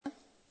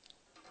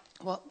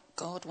what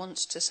God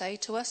wants to say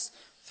to us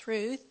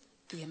through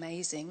the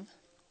amazing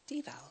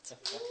Devald.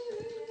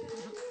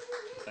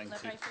 Thank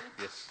you.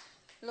 Yes.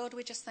 Lord,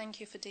 we just thank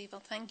you for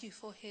Devald. Thank you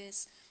for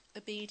his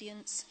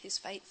obedience, his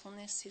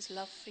faithfulness, his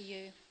love for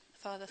you.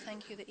 Father,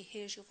 thank you that he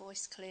hears your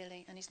voice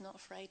clearly and he's not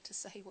afraid to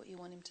say what you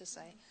want him to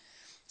say.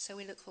 So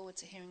we look forward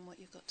to hearing what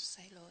you've got to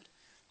say, Lord.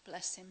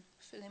 Bless him.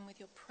 Fill him with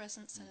your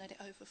presence and let it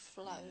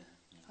overflow,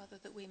 Father,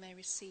 that we may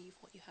receive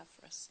what you have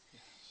for us.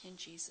 In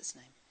Jesus'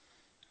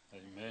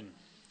 name. Amen.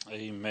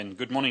 Amen.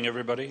 Good morning,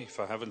 everybody. If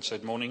I haven't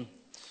said morning,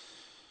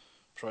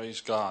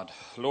 praise God.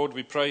 Lord,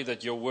 we pray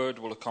that your word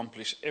will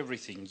accomplish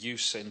everything you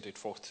sent it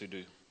forth to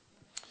do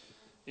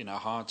in our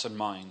hearts and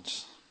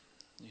minds,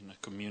 in the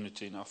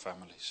community, in our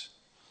families.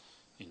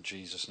 In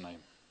Jesus' name.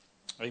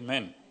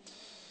 Amen.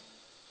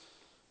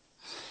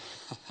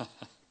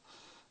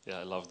 Yeah,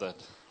 I love that.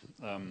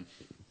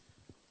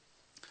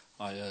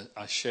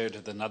 I shared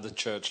at another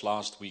church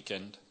last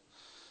weekend,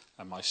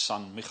 and my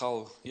son,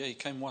 Michal, he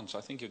came once.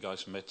 I think you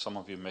guys met, some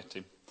of you met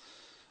him.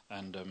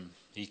 And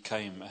he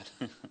came,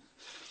 and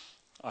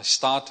I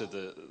started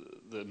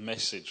the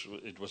message.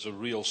 It was a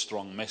real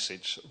strong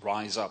message,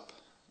 rise up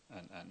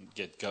and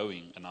get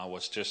going. And I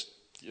was just,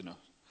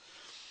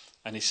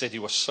 and he said he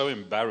was so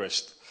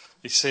embarrassed.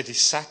 He said he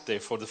sat there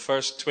for the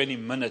first 20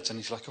 minutes and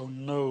he's like, oh,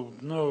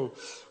 no.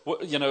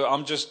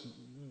 I'm just,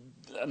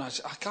 and I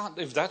said, I can't,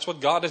 if that's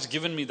what God has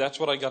given me, that's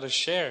what I got to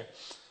share.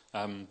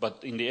 But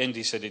in the end,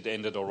 he said it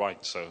ended all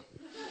right. So,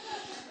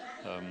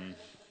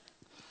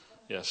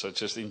 so it's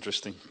just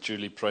interesting,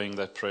 Julie praying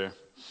that prayer.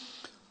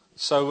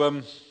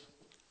 So,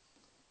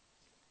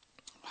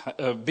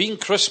 being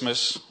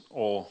Christmas,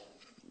 or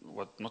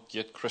what, not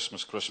yet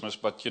Christmas,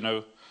 but,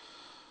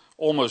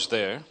 almost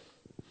there.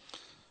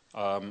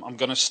 I'm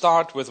going to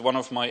start with one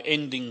of my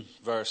ending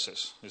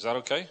verses. Is that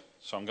okay?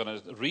 So I'm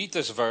going to read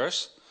this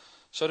verse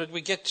so that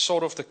we get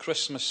sort of the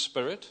Christmas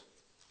spirit.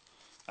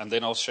 And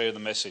then I'll share the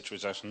message,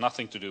 which has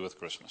nothing to do with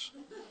Christmas.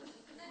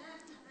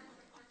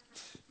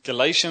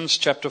 Galatians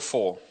chapter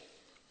 4.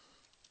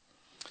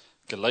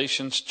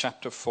 Galatians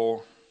chapter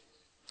 4,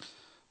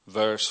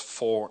 verse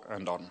 4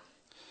 and on.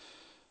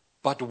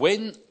 But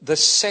when the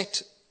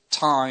set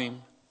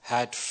time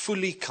had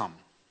fully come,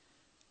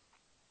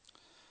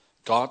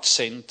 God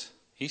sent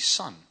his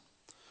Son,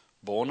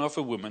 born of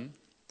a woman,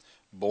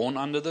 born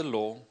under the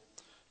law,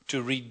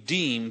 to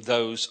redeem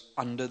those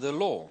under the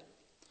law,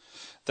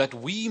 that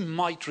we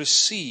might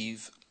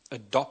receive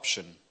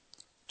adoption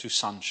to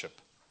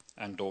sonship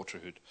and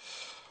daughterhood.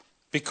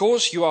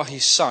 Because you are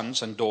his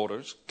sons and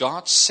daughters,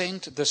 God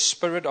sent the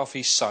Spirit of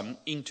his Son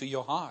into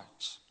your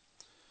hearts.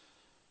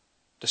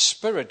 The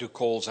Spirit who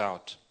calls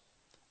out,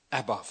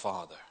 Abba,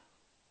 Father.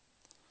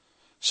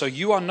 So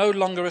you are no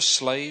longer a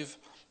slave,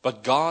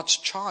 but God's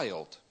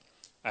child.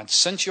 And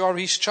since you are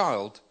his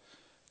child,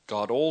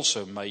 God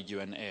also made you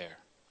an heir.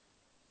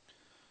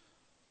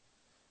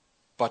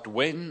 But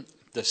when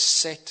the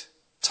set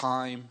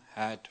time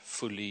had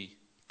fully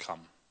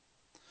come.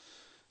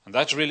 And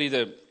that's really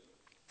the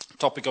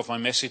topic of my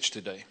message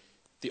today.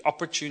 The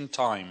opportune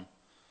time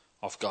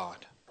of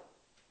God.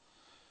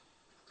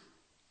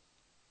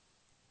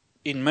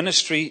 In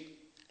ministry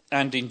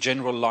and in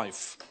general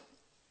life,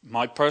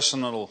 my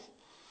personal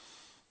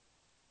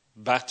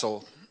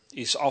battle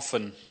is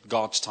often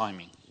God's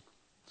timing.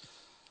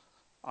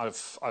 I've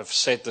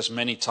said this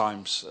many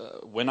times.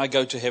 When I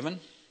go to heaven,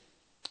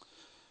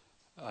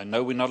 I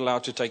know we're not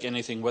allowed to take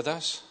anything with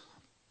us,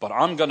 but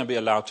I'm going to be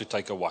allowed to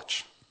take a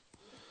watch.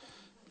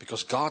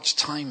 Because God's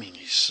timing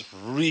is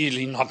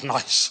really not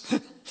nice.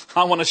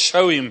 I want to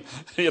show him,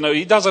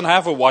 he doesn't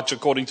have a watch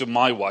according to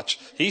my watch.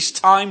 His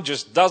time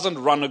just doesn't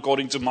run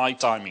according to my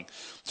timing.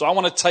 So I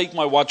want to take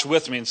my watch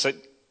with me and say,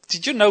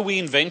 did you know we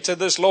invented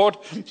this, Lord?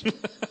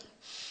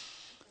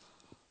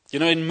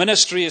 In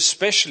ministry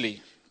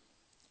especially,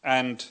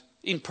 and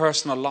in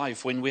personal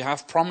life, when we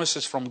have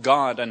promises from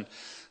God and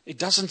it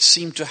doesn't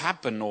seem to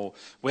happen, or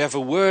we have a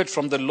word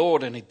from the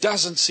Lord and it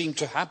doesn't seem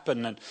to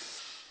happen, and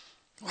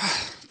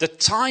the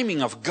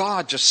timing of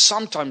God just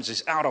sometimes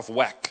is out of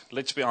whack,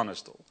 let's be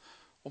honest.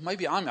 Or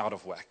maybe I'm out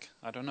of whack,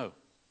 I don't know.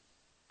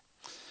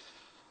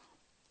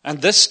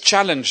 And this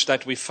challenge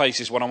that we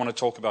face is what I want to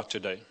talk about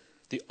today.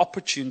 The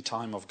opportune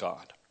time of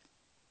God.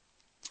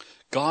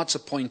 God's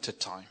appointed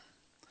time.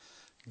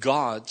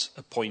 God's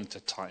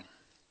appointed time.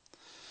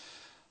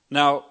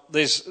 Now,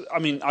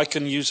 I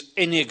can use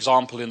any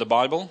example in the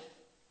Bible,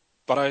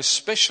 but I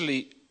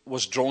especially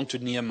was drawn to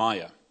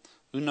Nehemiah.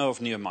 Who know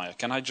of Nehemiah?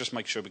 Can I just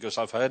make sure? Because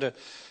I've heard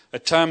a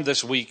term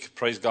this week,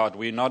 praise God,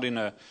 we're not in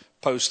a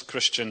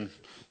post-Christian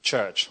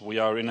church. We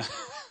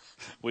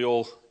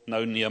all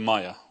know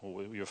Nehemiah,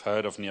 or you've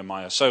heard of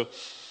Nehemiah. So,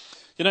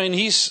 in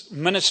his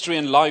ministry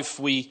and life,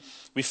 we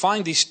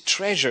find these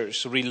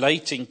treasures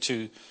relating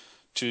to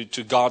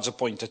God's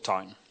appointed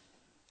time.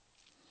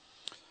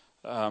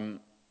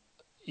 I'm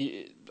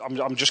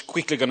just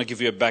quickly going to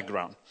give you a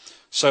background.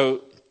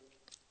 So,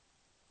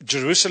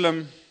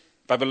 Jerusalem,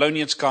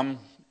 Babylonians come,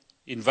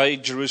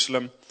 invade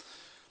Jerusalem,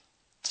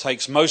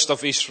 takes most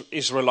of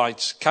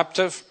Israelites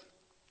captive.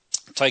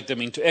 take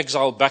them into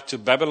exile back to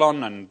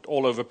Babylon and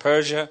all over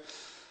Persia.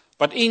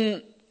 But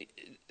in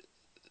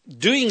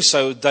doing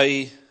so,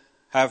 they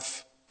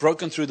have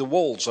broken through the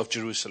walls of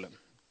Jerusalem.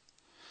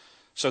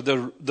 So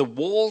the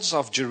walls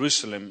of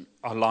Jerusalem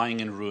are lying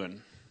in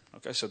ruin.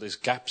 Okay, so there's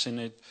gaps in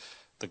it.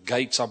 The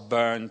gates are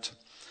burned.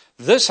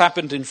 This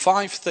happened in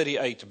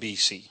 538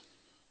 BC.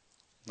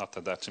 Not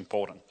that that's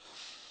important.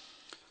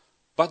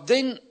 But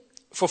then,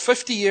 for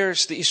 50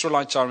 years, the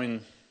Israelites are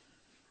in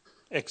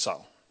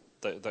exile.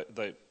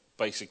 They're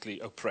basically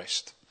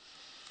oppressed.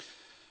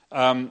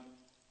 And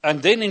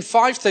then in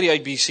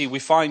 538 BC, we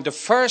find the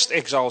first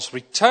exiles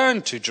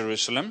returned to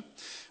Jerusalem.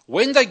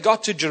 When they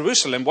got to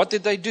Jerusalem, what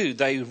did they do?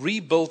 They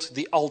rebuilt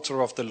the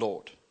altar of the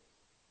Lord.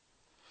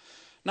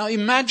 Now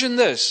imagine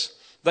this.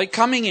 They're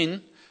coming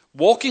in,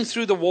 walking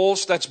through the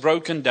walls that's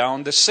broken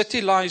down. The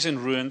city lies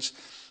in ruins.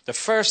 The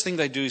first thing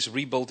they do is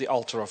rebuild the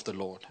altar of the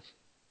Lord.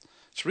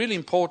 It's really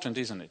important,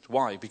 isn't it?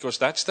 Why? Because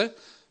that's the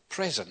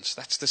presence.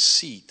 That's the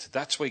seat.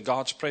 That's where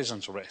God's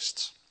presence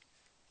rests.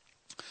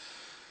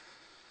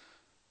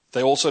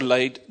 They also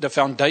laid the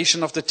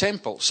foundation of the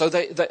temple. So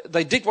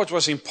they did what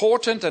was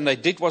important, and they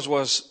did what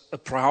was a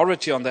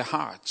priority on their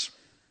hearts.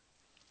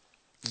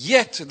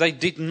 Yet they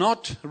did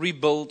not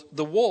rebuild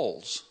the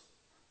walls,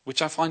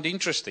 which I find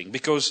interesting,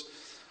 because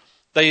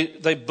they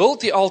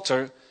built the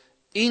altar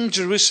in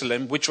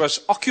Jerusalem, which was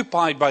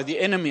occupied by the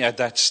enemy at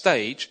that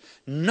stage,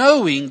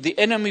 knowing the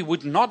enemy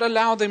would not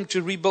allow them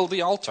to rebuild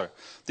the altar.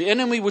 The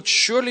enemy would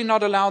surely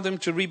not allow them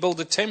to rebuild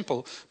the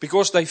temple,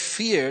 because they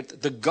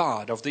feared the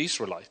God of the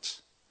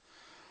Israelites.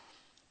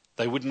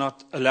 They would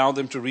not allow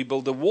them to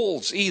rebuild the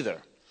walls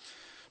either.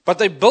 But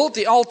they built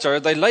the altar,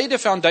 they laid the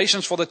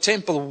foundations for the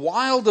temple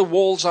while the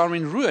walls are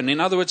in ruin. In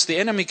other words, the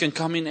enemy can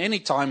come in any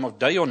time of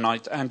day or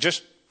night and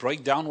just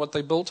break down what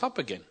they built up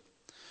again.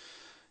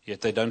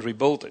 Yet they don't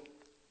rebuild it.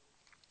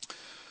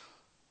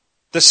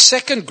 The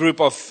second group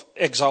of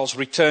exiles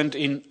returned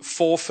in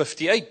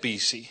 458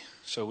 BC.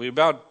 So we're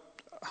about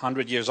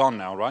 100 years on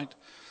now, right?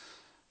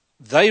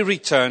 They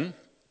return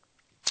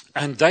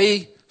and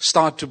they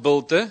start to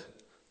build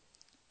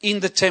in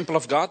the temple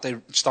of God. They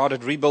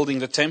started rebuilding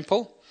the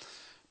temple,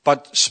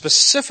 but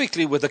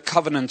specifically with the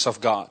covenants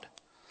of God.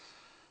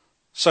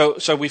 So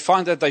we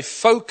find that they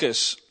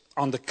focus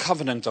on the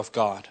covenant of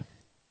God.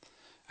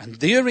 And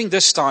during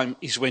this time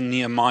is when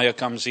Nehemiah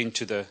comes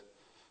into the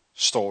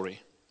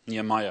story.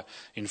 Nehemiah.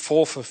 In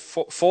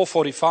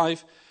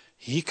 445,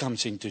 he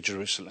comes into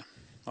Jerusalem.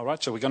 All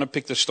right, so we're going to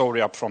pick the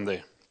story up from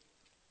there.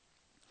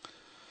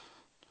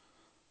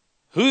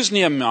 Who's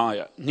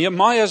Nehemiah?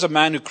 Nehemiah is a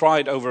man who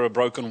cried over a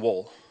broken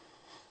wall.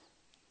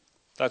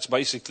 That's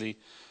basically,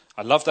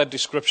 I love that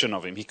description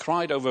of him. He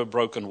cried over a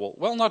broken wall.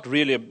 Well, not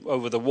really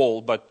over the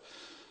wall, but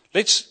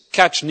let's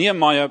catch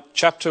Nehemiah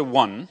chapter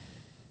 1.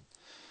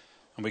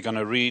 And we're going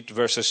to read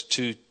verses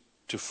 2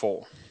 to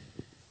 4.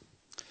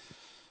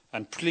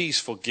 And please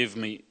forgive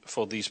me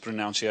for these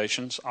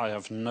pronunciations. I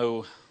don't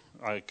know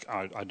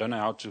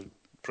how to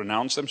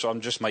pronounce them, so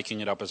I'm just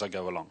making it up as I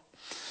go along.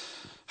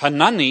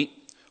 Hanani,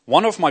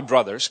 one of my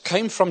brothers,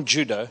 came from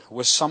Judah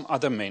with some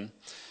other men,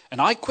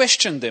 and I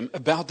questioned them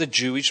about the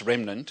Jewish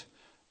remnant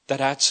that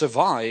had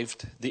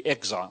survived the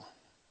exile.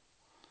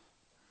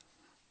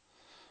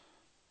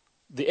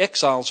 The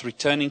exiles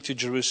returning to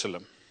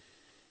Jerusalem.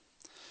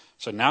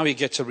 So now he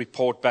gets a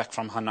report back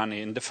from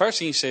Hanani. And the first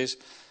thing he says,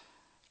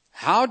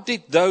 how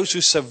did those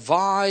who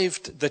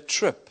survived the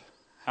trip,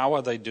 how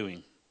are they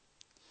doing?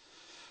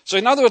 So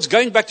in other words,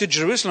 going back to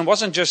Jerusalem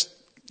wasn't just,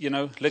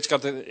 let's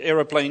get the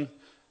aeroplane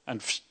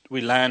and we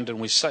land and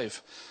we're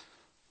safe.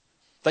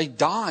 They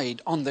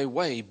died on their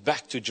way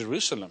back to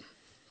Jerusalem.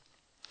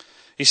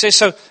 He says,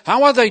 so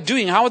how are they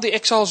doing? How are the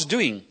exiles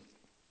doing?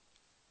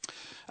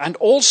 And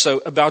also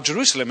about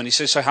Jerusalem. And he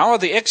says, so how are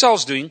the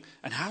exiles doing?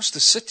 And how's the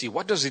city?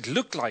 What does it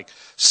look like?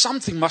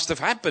 Something must have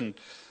happened.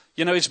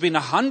 It's been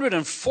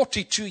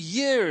 142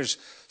 years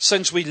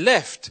since we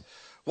left.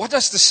 What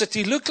does the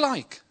city look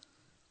like?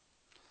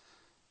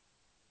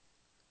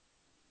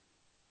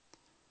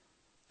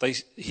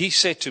 He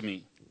said to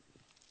me,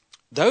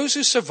 those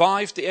who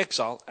survived the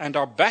exile and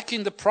are back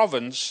in the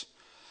province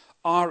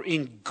are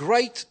in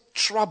great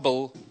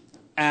trouble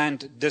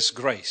and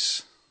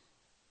disgrace.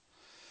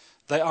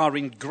 They are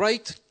in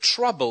great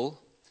trouble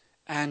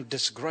and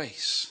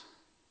disgrace.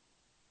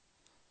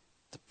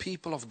 The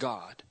people of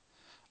God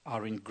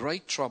are in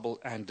great trouble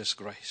and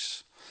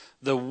disgrace.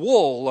 The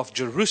wall of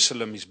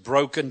Jerusalem is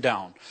broken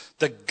down.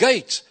 The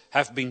gates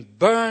have been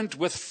burned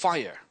with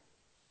fire.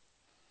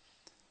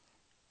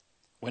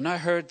 When I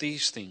heard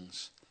these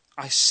things,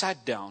 I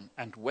sat down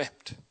and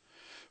wept.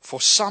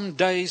 For some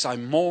days I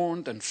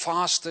mourned and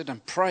fasted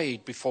and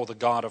prayed before the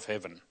God of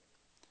heaven.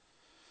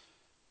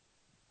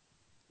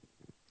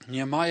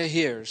 Nehemiah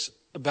hears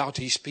about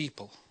his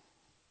people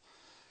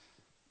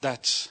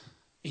that's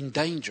in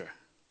danger,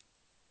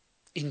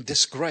 in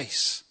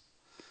disgrace,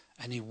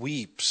 and he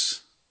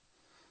weeps.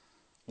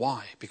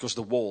 Why? Because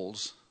the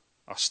walls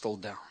are still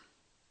down.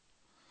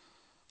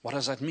 What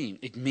does that mean?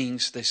 It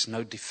means there's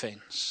no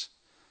defense.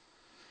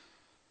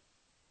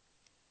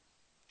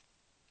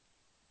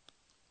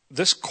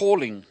 this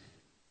calling,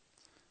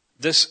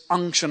 this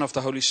unction of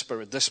the Holy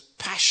Spirit, this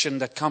passion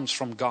that comes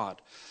from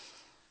God,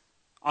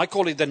 I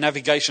call it the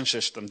navigation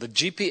system, the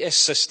GPS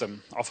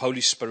system of Holy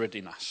Spirit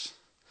in us.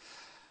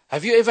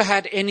 Have you ever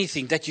had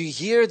anything that you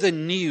hear the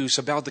news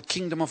about the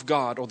kingdom of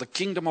God or the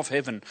kingdom of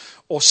heaven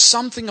or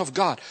something of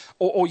God,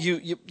 or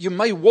you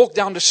may walk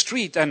down the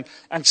street and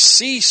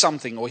see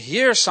something or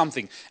hear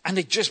something and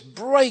it just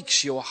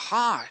breaks your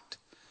heart?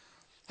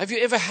 Have you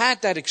ever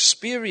had that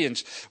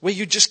experience where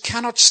you just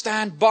cannot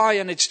stand by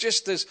and it's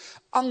just this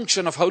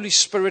unction of Holy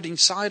Spirit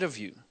inside of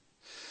you?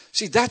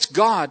 See, that's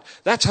God,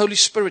 that's Holy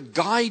Spirit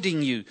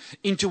guiding you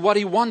into what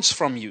He wants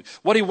from you,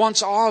 what He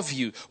wants of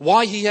you,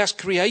 why He has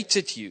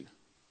created you.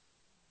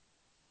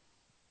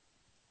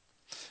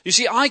 You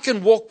see, I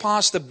can walk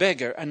past the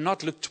beggar and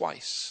not look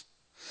twice.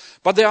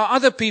 But there are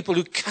other people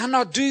who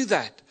cannot do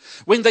that.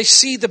 When they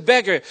see the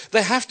beggar,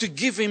 they have to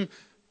give him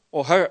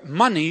or her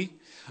money,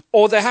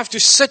 or they have to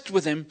sit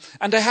with him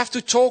and they have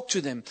to talk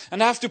to them and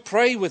they have to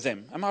pray with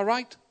them. Am I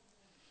right?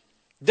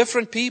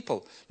 Different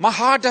people. My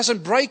heart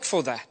doesn't break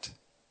for that.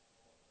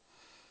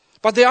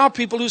 But there are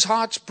people whose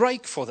hearts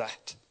break for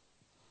that.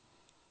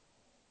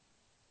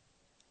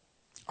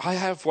 I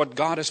have what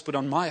God has put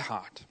on my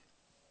heart,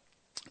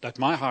 that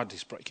my heart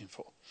is breaking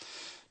for.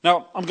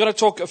 Now, I'm going to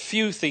talk a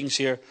few things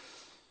here.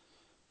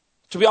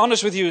 To be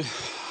honest with you,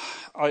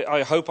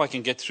 I hope I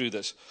can get through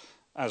this,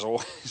 as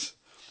always.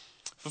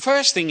 The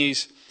first thing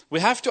is, we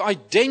have to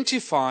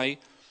identify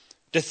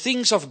the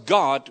things of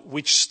God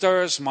which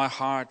stirs my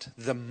heart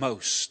the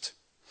most.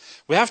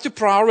 We have to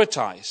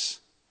prioritize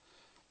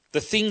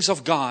the things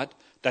of God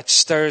that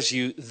stirs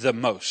you the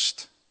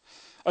most.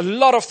 A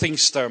lot of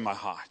things stir my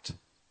heart.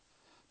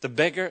 The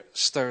beggar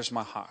stirs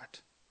my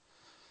heart.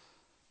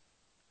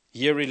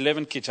 Year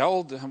 11 kids,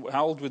 how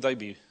old would they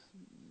be?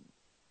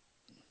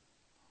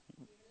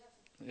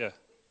 Yeah.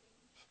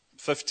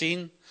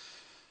 15.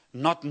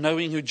 Not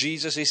knowing who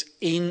Jesus is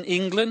in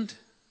England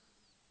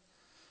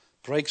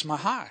breaks my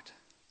heart.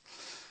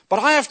 But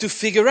I have to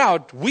figure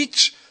out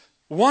which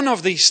one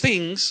of these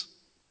things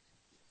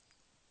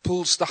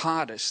pulls the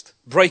hardest,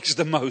 breaks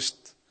the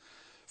most.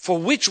 For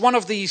which one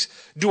of these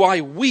do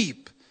I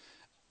weep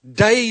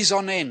days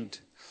on end?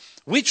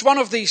 Which one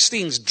of these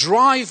things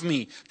drive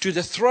me to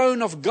the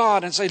throne of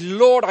God and say,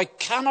 Lord, I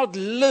cannot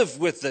live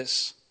with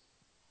this?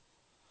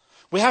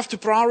 We have to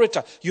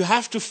prioritize. You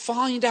have to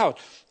find out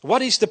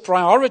what is the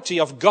priority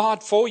of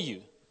God for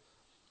you.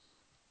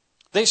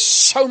 There's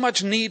so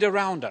much need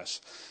around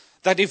us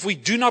that if we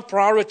do not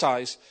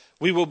prioritize,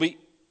 we will be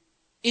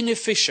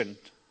inefficient.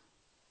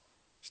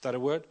 Is that a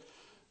word?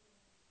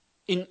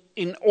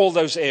 In all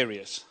those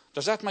areas.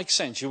 Does that make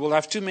sense? You will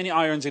have too many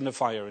irons in the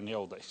fire in the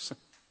old days.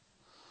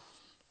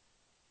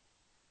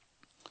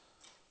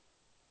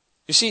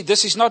 You see,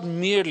 this is not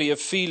merely a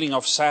feeling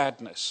of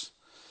sadness.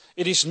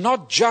 It is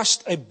not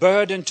just a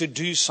burden to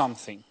do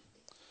something.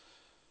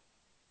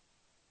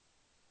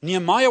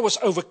 Nehemiah was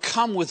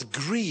overcome with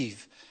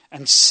grief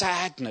and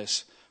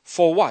sadness.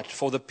 For what?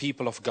 For the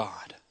people of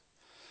God.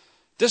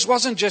 This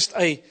wasn't just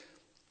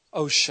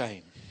oh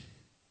shame.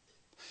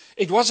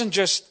 It wasn't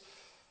just,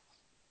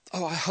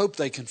 oh, I hope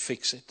they can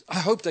fix it. I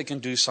hope they can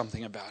do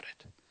something about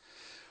it.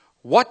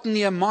 What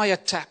Nehemiah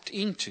tapped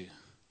into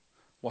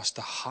was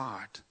the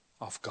heart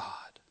of God.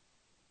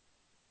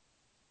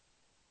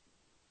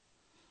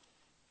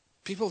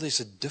 People, there's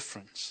a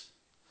difference.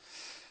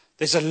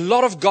 There's a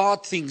lot of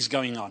God things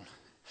going on.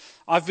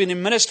 I've been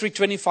in ministry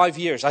 25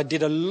 years. I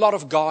did a lot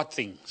of God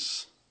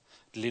things.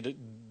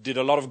 Did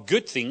a lot of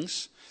good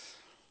things.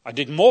 I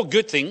did more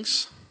good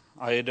things.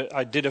 I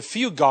did a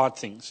few God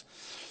things.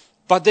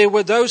 But there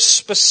were those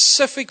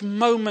specific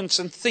moments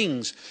and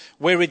things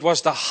where it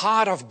was the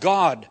heart of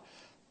God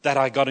that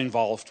I got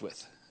involved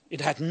with.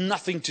 It had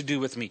nothing to do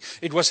with me.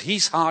 It was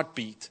His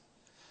heartbeat.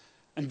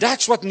 And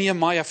that's what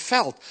Nehemiah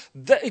felt.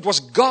 It was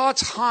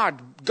God's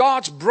heart,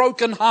 God's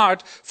broken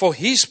heart for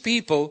His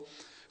people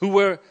who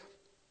were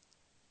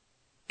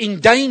in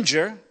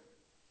danger,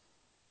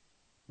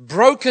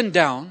 broken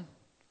down.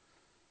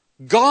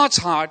 God's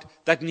heart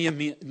that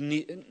Nehemiah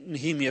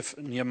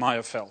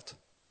felt.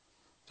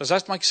 Does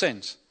that make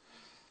sense?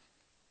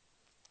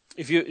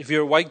 If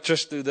you're awake,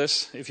 just do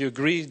this. If you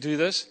agree, do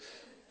this.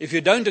 If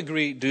you don't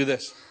agree, do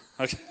this.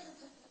 Okay.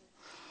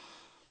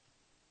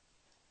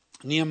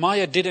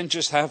 Nehemiah didn't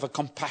just have a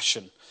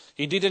compassion.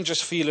 He didn't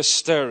just feel a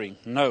stirring.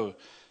 No.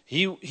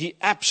 He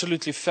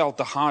absolutely felt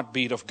the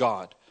heartbeat of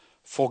God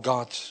for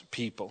God's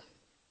people.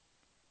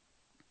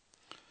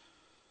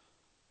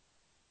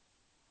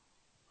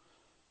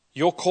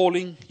 Your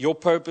calling, your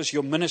purpose,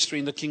 your ministry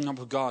in the kingdom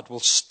of God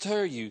will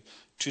stir you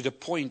to the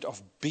point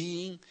of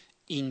being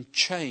in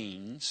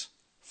chains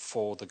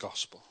for the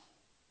gospel.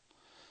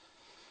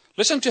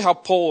 Listen to how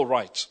Paul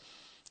writes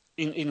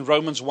in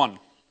Romans 1.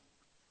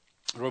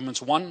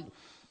 Romans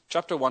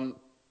chapter 1,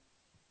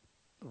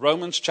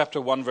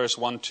 verse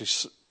 1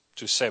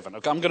 to 7.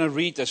 Okay, I'm going to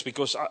read this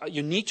because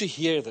you need to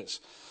hear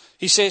this.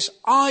 He says,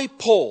 I,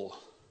 Paul,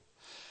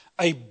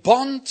 a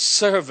bond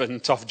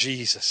servant of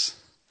Jesus,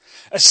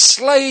 a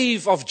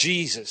slave of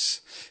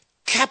Jesus,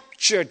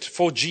 captured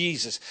for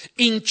Jesus,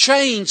 in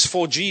chains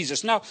for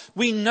Jesus. Now,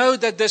 we know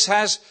that this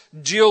has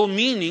dual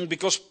meaning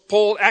because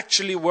Paul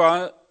actually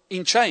were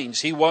in chains.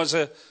 He was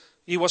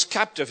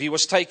captive. He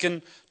was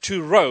taken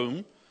to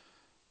Rome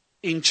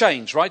in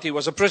chains, right? He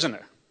was a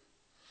prisoner.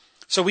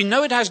 So we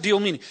know it has dual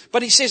meaning.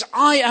 But he says,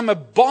 I am a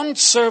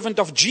bondservant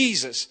of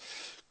Jesus,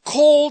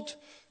 called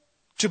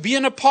to be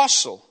an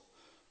apostle,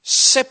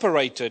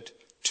 separated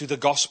to the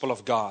gospel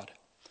of God,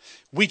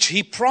 which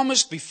he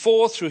promised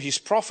before through his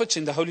prophets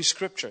in the Holy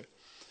Scripture,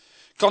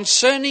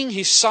 concerning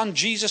his Son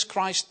Jesus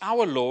Christ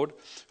our Lord,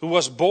 who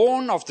was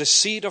born of the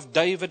seed of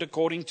David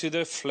according to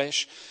the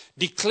flesh,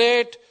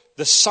 declared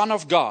the Son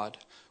of God,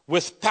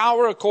 with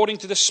power according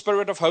to the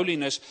Spirit of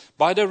holiness,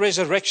 by the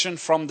resurrection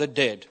from the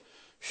dead.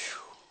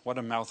 Whew, what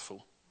a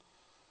mouthful.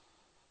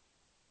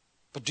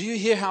 But do you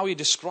hear how he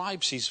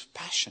describes his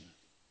passion?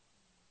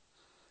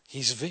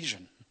 His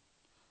vision.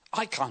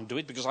 I can't do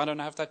it because I don't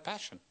have that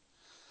passion.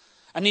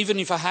 And even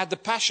if I had the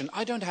passion,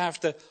 I don't have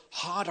the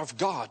heart of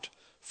God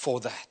for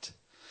that.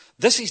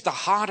 This is the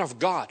heart of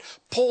God.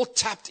 Paul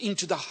tapped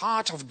into the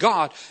heart of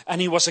God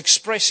and he was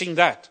expressing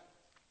that.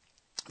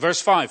 Verse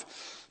 5.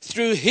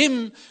 Through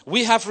him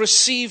we have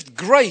received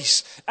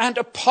grace and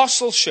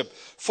apostleship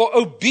for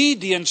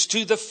obedience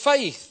to the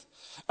faith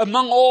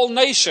among all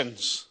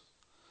nations.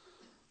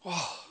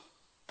 Oh,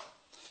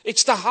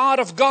 it's the heart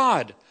of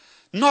God,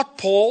 not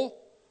Paul.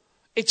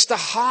 It's the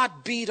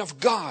heartbeat of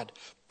God.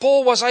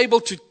 Paul was able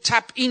to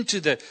tap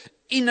into the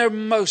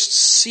innermost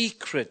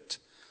secret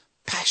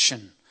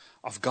passion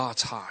of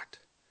God's heart.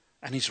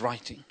 And he's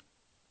writing,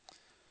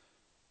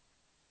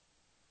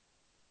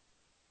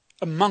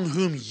 among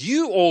whom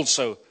you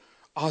also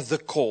are the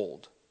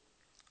called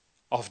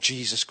of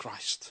Jesus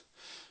Christ.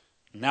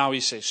 Now he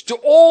says, to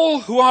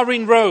all who are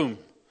in Rome,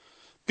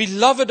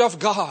 beloved of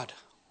God.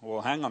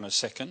 Well, hang on a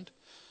second.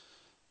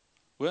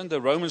 Weren't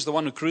the Romans the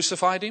one who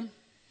crucified him?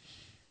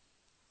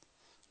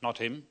 Not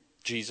him,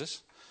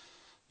 Jesus,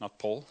 not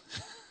Paul.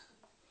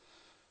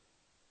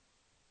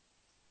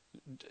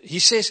 He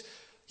says,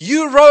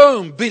 you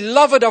Rome,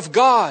 beloved of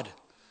God.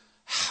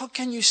 How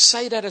can you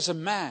say that as a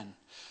man?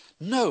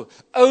 No,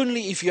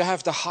 only if you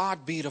have the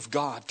heartbeat of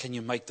God can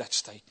you make that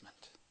statement.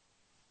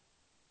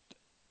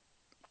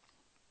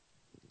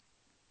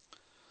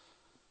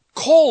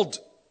 Called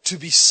to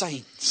be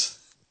saints.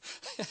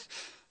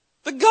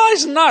 The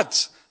guy's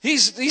nuts.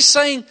 He's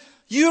saying,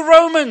 you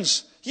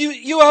Romans,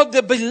 you are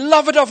the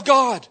beloved of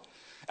God.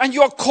 And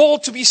you are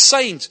called to be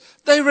saints.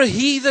 They were a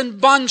heathen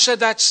bunch at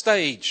that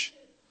stage.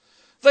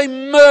 They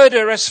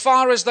murder as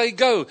far as they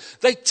go.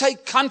 They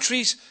take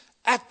countries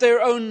at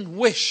their own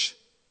wish.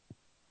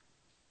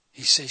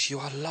 He says, you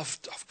are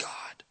loved of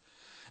God.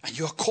 And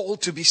you are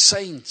called to be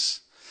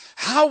saints.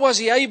 How was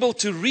he able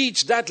to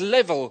reach that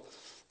level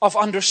of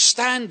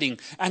understanding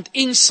and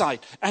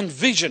insight and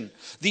vision?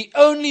 The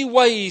only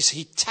way is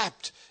he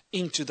tapped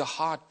into the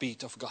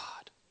heartbeat of God.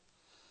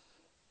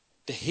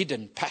 The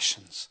hidden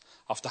passions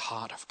of the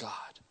heart of God.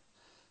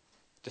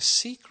 The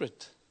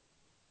secret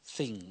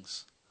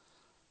things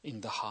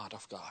in the heart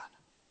of God.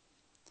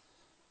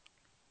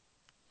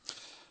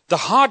 The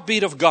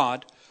heartbeat of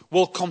God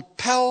will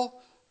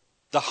compel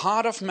the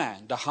heart of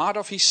man, the heart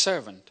of his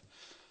servant,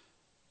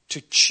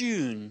 to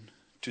tune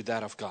to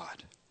that of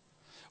God.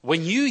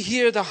 When you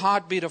hear the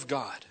heartbeat of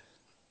God,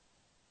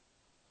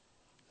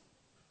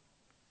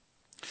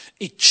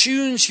 it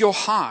tunes your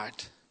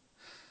heart.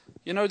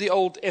 You know the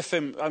old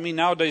FM, I mean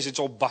nowadays it's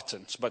all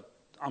buttons, but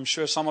I'm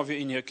sure some of you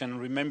in here can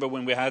remember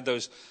when we had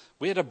those.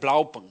 We had a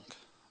blaupunkt.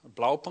 A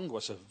blaupunkt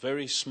was a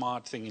very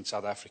smart thing in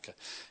South Africa.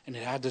 And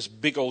it had this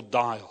big old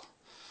dial.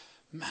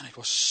 Man, it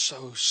was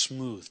so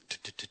smooth.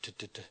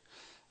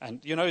 And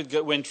you know,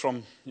 it went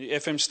from the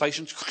FM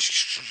stations.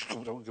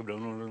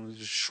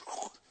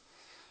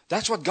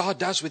 That's what God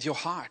does with your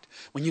heart.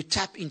 When you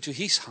tap into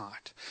his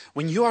heart.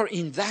 When you are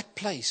in that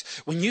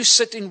place. When you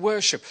sit in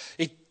worship.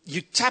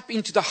 You tap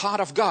into the heart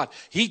of God.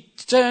 He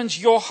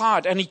turns your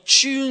heart and he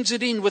tunes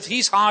it in with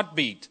his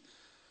heartbeat.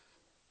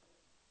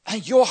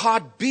 And your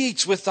heart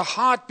beats with the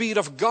heartbeat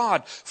of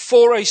God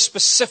for a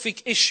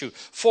specific issue.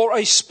 For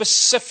a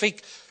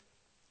specific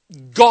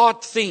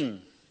God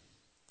thing.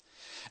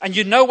 And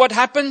you know what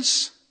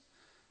happens?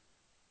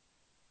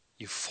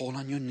 You fall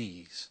on your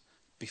knees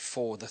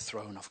before the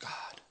throne of God.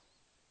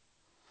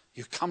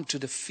 You come to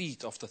the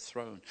feet of the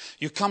throne.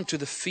 You come to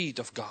the feet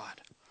of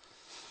God.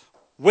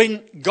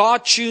 When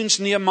God tunes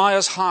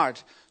Nehemiah's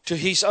heart to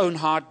his own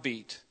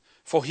heartbeat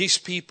for his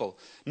people,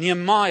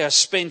 Nehemiah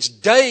spends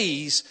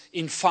days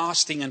in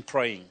fasting and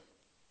praying.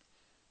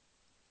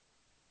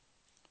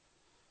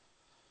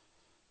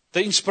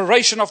 The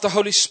inspiration of the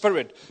Holy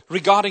Spirit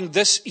regarding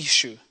this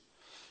issue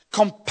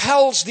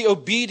compels the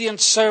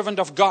obedient servant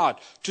of God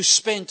to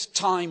spend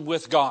time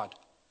with God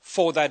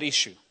for that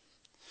issue.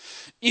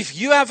 If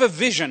you have a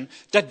vision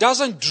that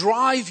doesn't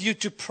drive you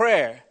to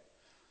prayer,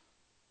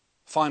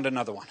 find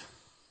another one.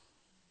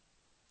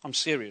 I'm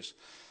serious.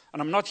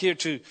 And I'm not here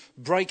to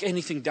break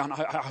anything down.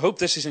 I hope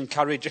this is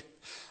encouraging.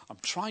 I'm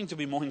trying to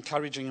be more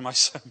encouraging in my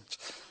sermons.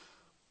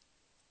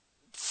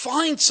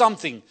 Find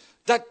something.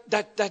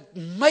 that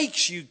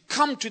makes you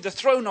come to the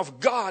throne of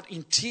God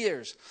in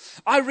tears.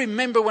 I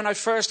remember when I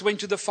first went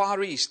to the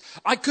Far East,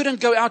 I couldn't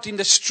go out in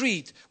the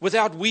street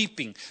without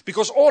weeping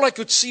because all I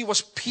could see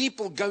was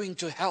people going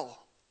to hell.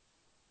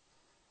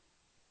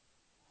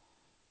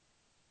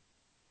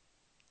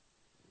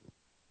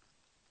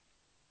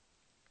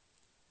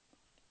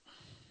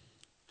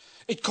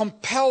 It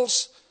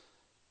compels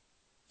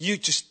you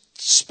to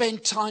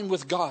spend time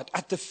with God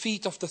at the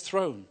feet of the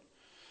throne,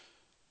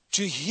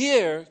 to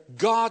hear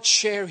God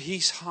share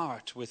His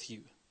heart with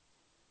you.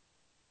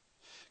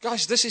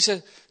 Guys, this is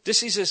an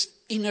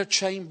inner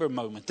chamber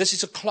moment. This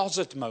is a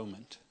closet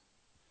moment.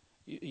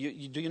 Do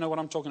you know what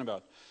I'm talking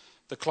about?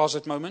 The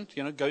closet moment,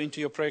 go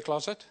into your prayer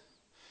closet.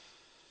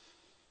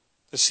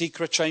 The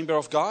secret chamber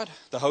of God,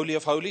 the Holy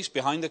of Holies,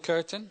 behind the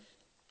curtain.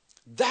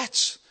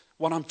 That's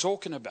what I'm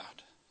talking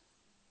about.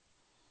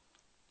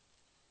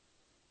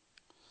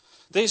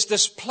 There's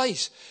this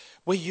place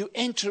where you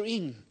enter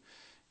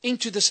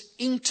into this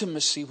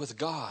intimacy with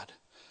God,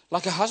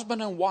 like a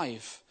husband and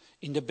wife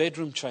in the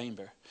bedroom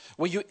chamber,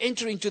 where you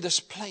enter into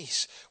this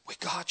place where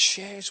God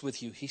shares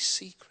with you His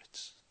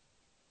secrets.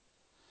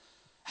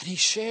 And He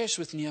shares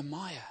with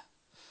Nehemiah,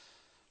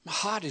 my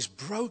heart is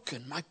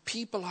broken, my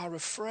people are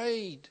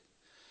afraid.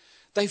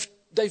 They've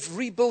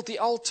rebuilt the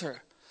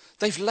altar.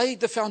 They've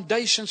laid the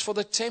foundations for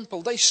the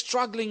temple. They're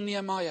struggling,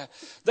 Nehemiah.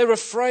 They're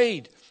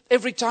afraid.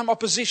 Every time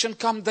opposition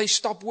comes, they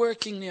stop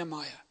working,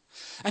 Nehemiah.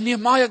 And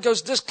Nehemiah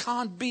goes, this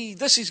can't be.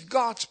 This is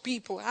God's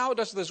people. How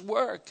does this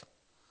work?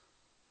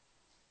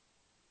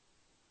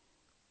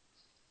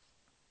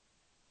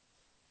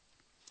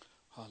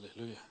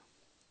 Hallelujah.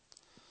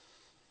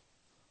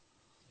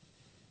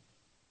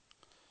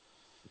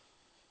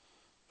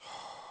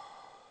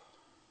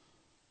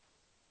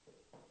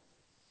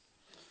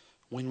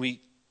 When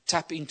we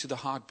tap into the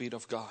heartbeat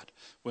of God,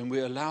 when we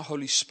allow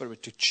Holy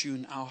Spirit to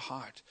tune our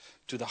heart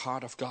to the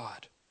heart of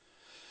God,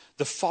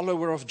 the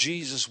follower of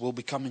Jesus will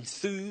become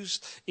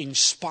enthused,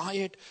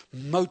 inspired,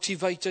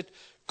 motivated,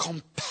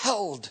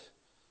 compelled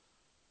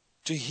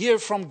to hear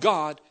from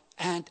God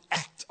and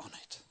act on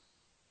it.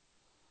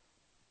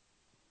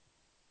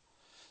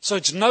 So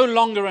it's no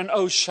longer an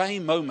oh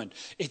shame moment.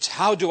 It's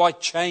how do I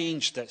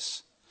change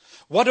this?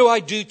 What do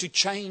I do to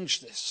change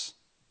this?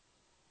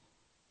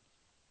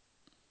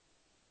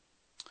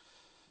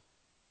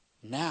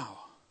 Now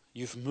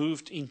you've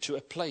moved into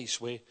a place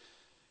where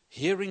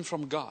hearing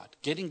from God,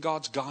 getting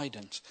God's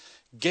guidance,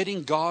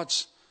 getting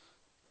God's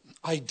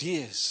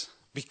ideas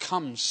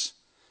becomes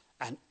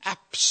an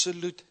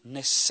absolute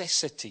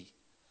necessity.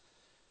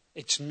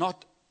 It's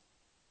not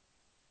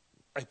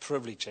a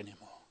privilege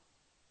anymore.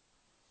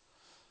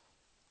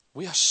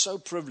 We are so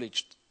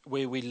privileged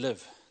where we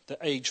live, the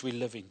age we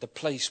live in, the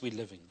place we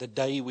live in, the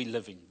day we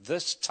live in,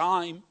 this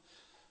time.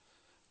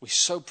 We're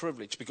so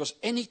privileged because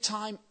any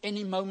time,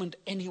 any moment,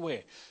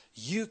 anywhere,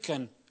 you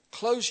can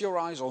close your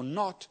eyes or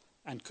not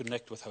and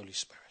connect with Holy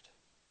Spirit.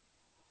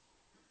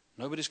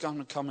 Nobody's going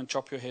to come and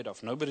chop your head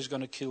off. Nobody's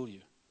going to kill you.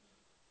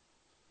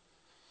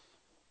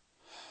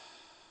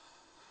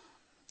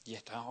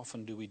 Yet how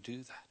often do we do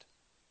that?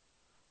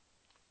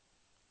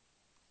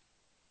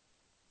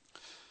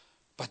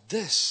 But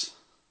this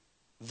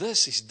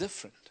is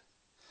different.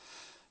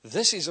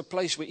 This is a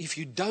place where if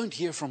you don't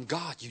hear from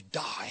God, you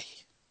die.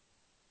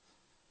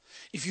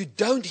 If you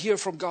don't hear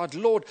from God,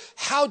 Lord,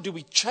 how do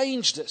we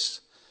change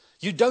this?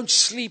 You don't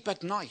sleep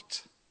at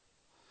night.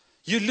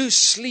 You lose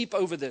sleep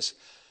over this.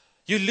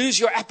 You lose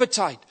your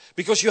appetite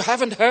because you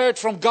haven't heard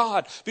from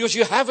God, because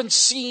you haven't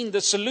seen the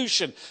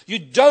solution. You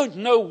don't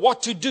know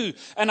what to do.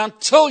 And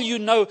until you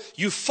know,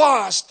 you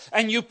fast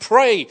and you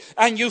pray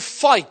and you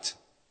fight.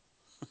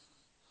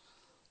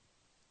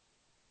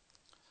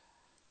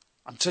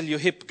 Until your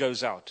hip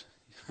goes out.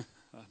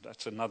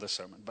 That's another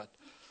sermon, but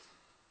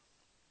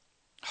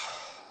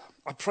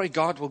I pray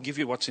God will give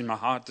you what's in my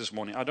heart this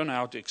morning. I don't know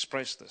how to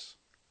express this.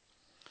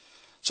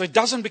 So it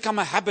doesn't become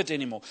a habit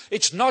anymore.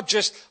 It's not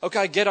just, okay,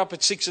 I get up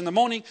at 6 a.m.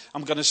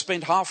 I'm going to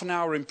spend half an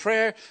hour in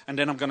prayer, and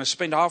then I'm going to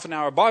spend half an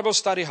hour Bible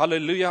study.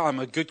 Hallelujah, I'm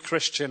a good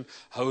Christian.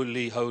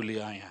 Holy,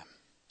 holy I am.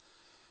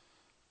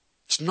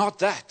 It's not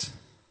that.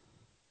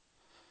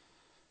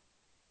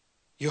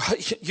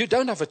 You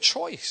don't have a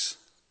choice.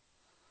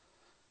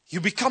 You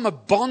become a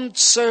bond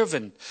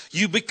servant.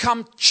 You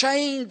become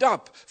chained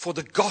up for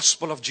the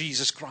gospel of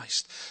Jesus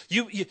Christ.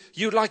 You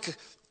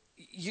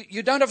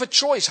don't have a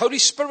choice. Holy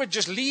Spirit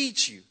just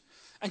leads you.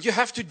 And you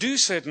have to do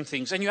certain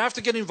things. And you have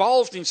to get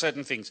involved in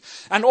certain things.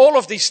 And all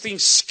of these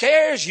things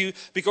scares you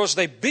because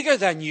they're bigger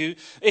than you.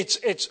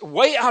 It's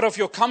way out of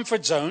your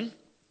comfort zone.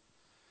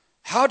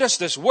 How does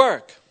this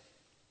work?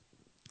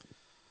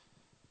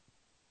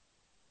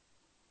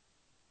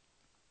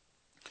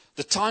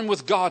 The time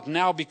with God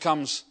now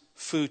becomes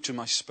food to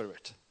my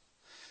spirit.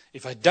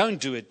 If I don't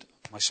do it,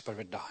 my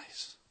spirit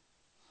dies.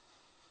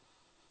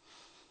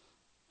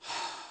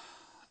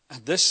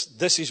 And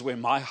this is where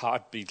my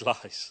heartbeat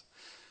lies.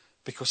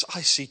 Because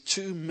I see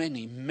too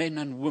many men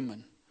and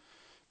women,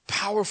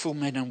 powerful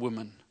men and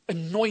women,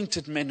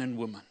 anointed men and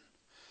women,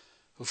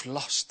 who've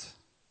lost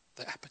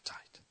their appetite.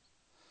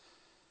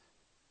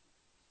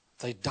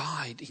 They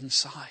died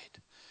inside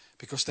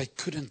because they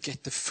couldn't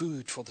get the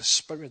food for the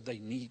spirit they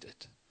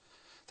needed.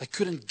 They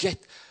couldn't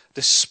get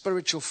the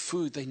spiritual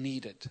food they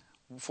needed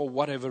for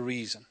whatever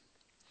reason.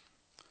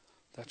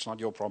 That's not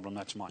your problem,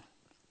 that's mine.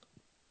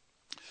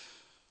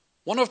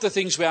 One of the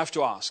things we have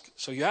to ask,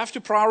 so you have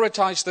to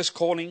prioritize this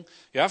calling,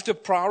 you have to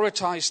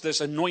prioritize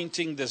this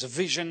anointing, this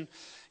vision,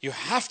 you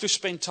have to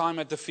spend time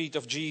at the feet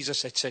of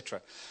Jesus,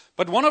 etc.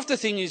 But one of the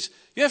things is,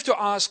 you have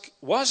to ask,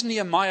 was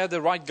Nehemiah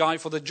the right guy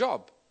for the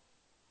job?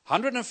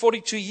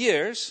 142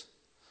 years,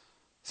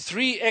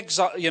 three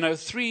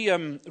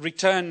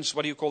returns,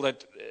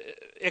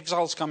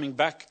 exiles coming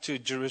back to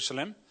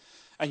Jerusalem,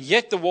 and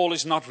yet the wall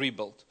is not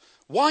rebuilt.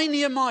 Why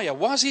Nehemiah?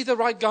 Was he the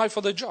right guy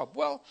for the job?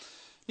 Well,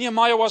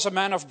 Nehemiah was a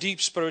man of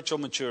deep spiritual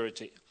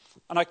maturity.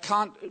 And I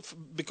can't,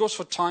 because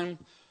for time's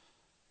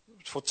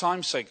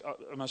sake,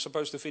 am I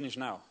supposed to finish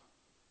now?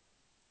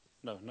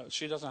 No,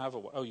 she doesn't have a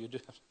watch. Oh, you do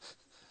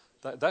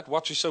have. That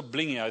watch is so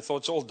blingy, I thought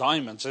it's all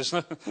diamonds,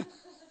 isn't it?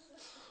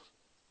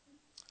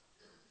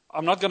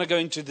 I'm not going to go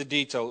into the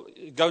detail.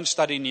 Go and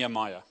study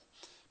Nehemiah.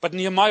 But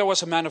Nehemiah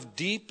was a man of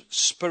deep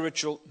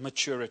spiritual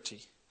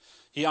maturity.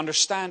 He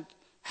understood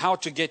how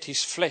to get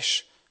his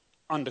flesh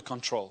under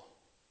control.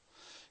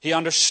 He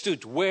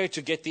understood where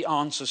to get the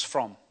answers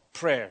from.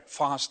 Prayer,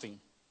 fasting.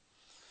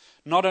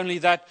 Not only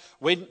that,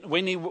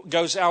 when he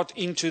goes out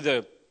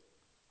into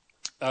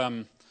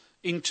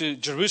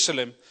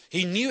Jerusalem,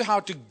 he knew how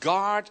to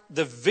guard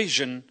the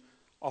vision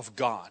of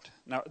God.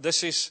 Now,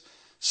 this is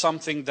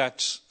something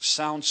that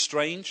sounds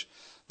strange.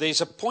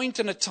 There's a point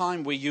in a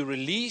time where you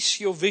release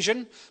your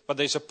vision, but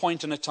there's a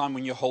point in a time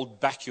when you hold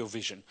back your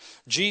vision.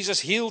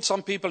 Jesus healed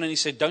some people and he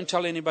said, don't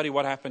tell anybody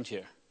what happened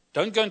here.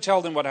 Don't go and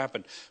tell them what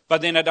happened.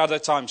 But then at other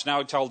times,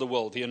 now tell the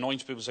world. He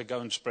anoints people, say, go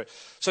and spread.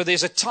 So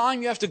there's a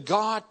time you have to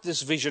guard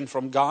this vision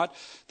from God.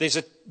 There's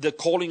the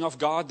calling of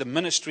God, the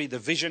ministry, the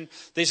vision.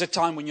 There's a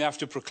time when you have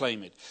to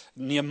proclaim it.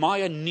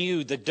 Nehemiah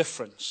knew the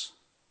difference.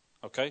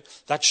 Okay?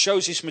 That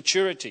shows his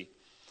maturity.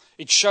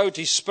 It showed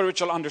his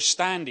spiritual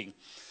understanding.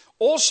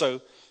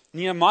 Also,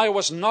 Nehemiah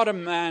was not a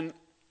man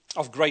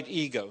of great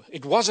ego.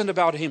 It wasn't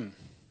about him.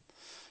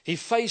 He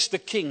faced the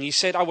king. He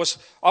said, I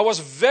was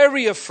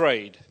very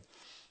afraid.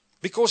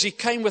 Because he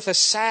came with a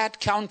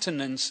sad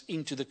countenance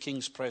into the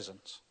king's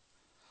presence.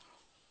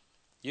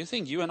 You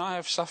think you and I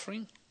have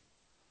suffering?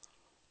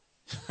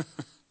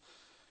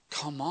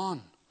 Come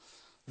on.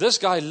 This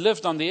guy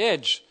lived on the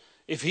edge.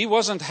 If he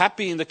wasn't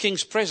happy in the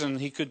king's presence,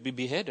 he could be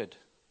beheaded.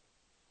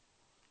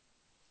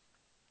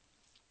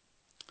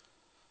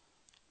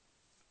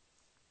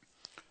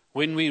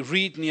 When we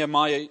read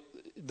Nehemiah,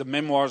 the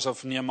memoirs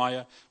of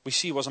Nehemiah, we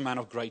see he was a man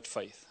of great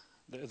faith.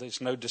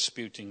 There's no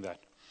disputing that.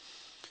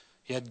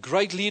 He had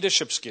great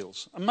leadership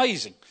skills.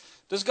 Amazing.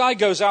 This guy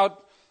goes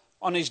out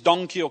on his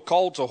donkey or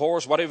colt or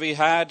horse, whatever he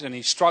had, and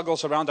he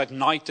struggles around at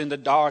night in the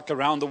dark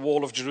around the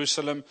wall of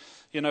Jerusalem.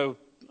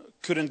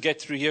 Couldn't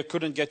get through here,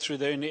 couldn't get through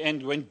there. In the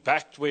end, went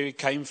back to where he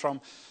came from.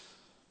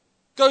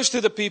 Goes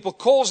to the people,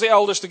 calls the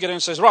elders together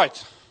and says,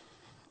 right,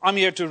 I'm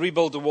here to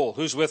rebuild the wall.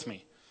 Who's with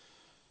me?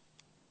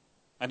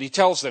 And he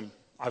tells them,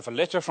 I have a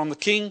letter from the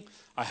king.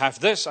 I have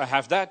this, I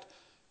have that.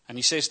 And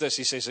he says this,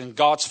 he says, in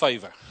God's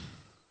favor.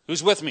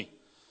 Who's with me?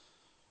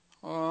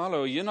 Oh,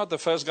 hello, you're not the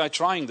first guy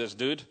trying this,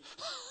 dude.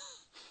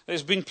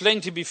 There's been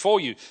plenty before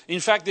you. In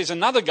fact, there's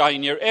another guy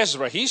in here,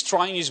 Ezra. He's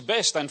trying his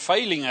best and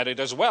failing at it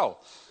as well.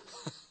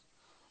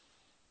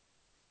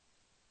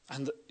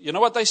 And you know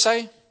what they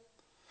say?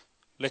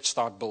 Let's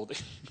start building.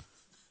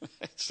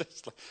 It's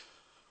just like,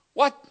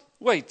 what?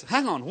 Wait,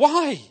 hang on.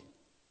 Why?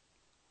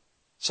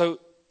 So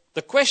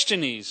the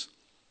question is,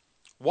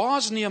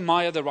 was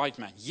Nehemiah the right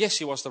man? Yes,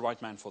 he was the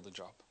right man for the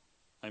job.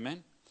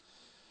 Amen?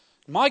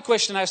 My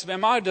question has to be,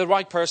 am I the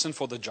right person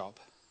for the job?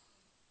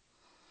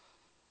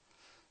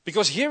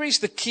 Because here is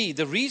the key.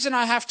 The reason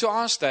I have to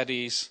ask that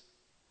is,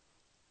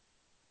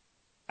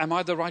 am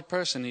I the right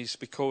person? Is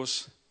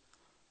because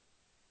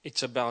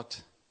it's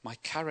about my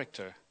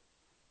character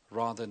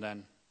rather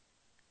than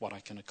what I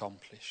can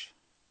accomplish.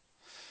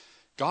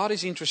 God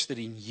is interested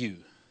in you,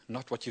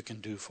 not what you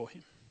can do for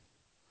him.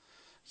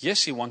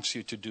 Yes, he wants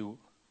you to do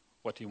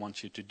what he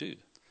wants you to do.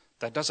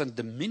 That doesn't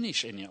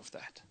diminish any of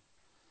that.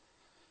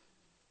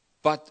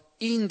 But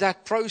in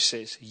that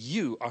process,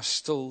 you are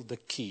still the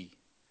key.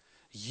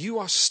 You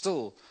are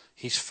still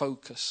his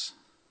focus.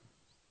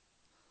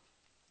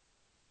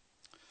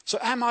 So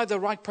am I the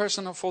right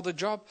person for the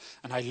job?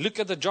 And I look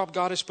at the job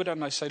God has put out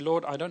and I say,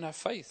 Lord, I don't have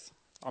faith.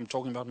 I'm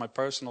talking about my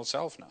personal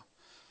self now.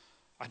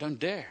 I don't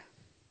dare.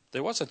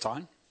 There was a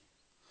time.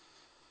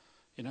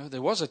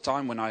 There was a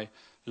time when I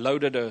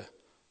loaded a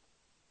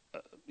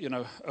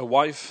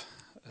wife,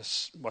 a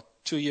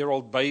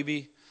 2-year-old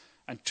baby,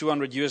 and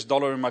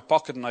 $200 in my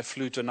pocket, and I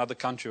flew to another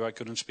country where I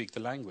couldn't speak the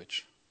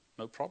language.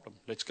 No problem.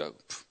 Let's go.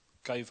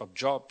 Gave up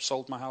job,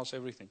 sold my house,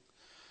 everything.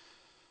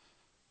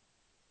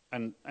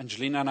 And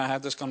Angelina and I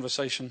had this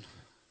conversation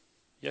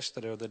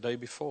yesterday or the day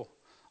before.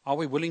 Are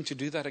we willing to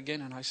do that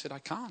again? And I said, I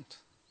can't.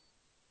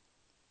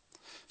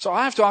 So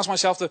I have to ask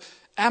myself,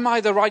 am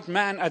I the right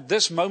man at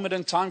this moment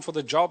in time for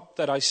the job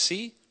that I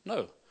see?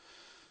 No.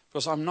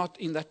 Because I'm not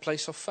in that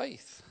place of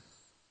faith.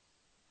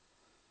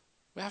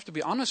 We have to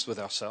be honest with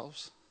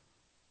ourselves.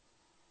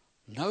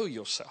 Know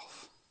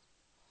yourself.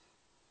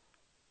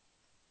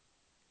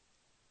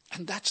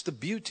 And that's the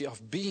beauty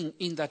of being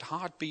in that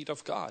heartbeat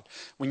of God.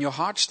 When your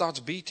heart starts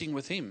beating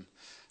with Him,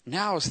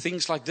 now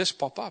things like this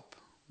pop up.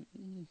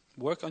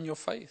 Work on your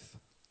faith.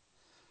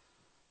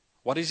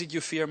 What is it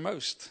you fear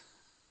most?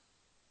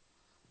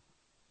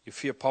 You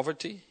fear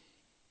poverty?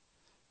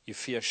 You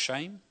fear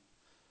shame?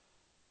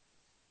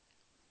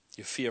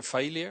 You fear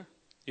failure?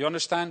 You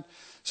understand?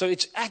 So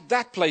it's at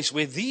that place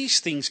where these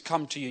things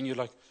come to you and you're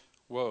like,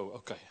 whoa,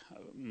 okay,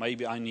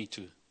 maybe I need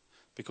to.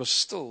 Because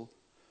still,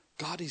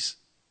 God is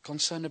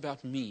concerned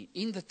about me.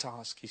 In the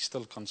task, He's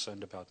still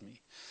concerned about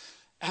me.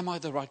 Am I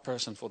the right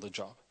person for the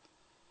job?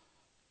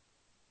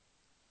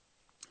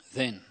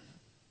 Then,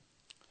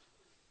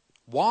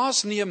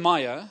 was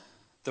Nehemiah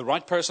the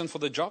right person for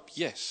the job?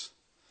 Yes.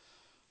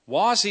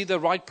 Was he the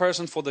right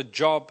person for the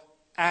job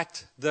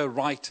at the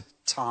right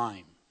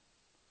time?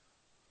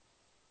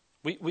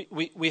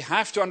 We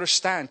have to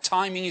understand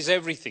timing is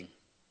everything.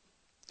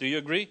 Do you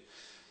agree?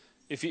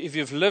 If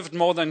you've lived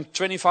more than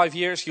 25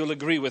 years, you'll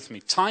agree with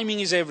me. Timing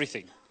is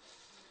everything.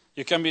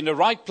 You can be in the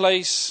right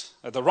place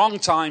at the wrong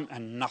time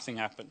and nothing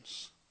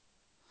happens.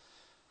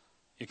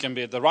 You can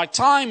be at the right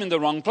time in the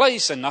wrong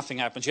place and nothing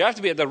happens. You have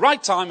to be at the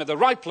right time at the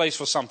right place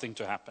for something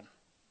to happen.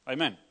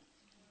 Amen.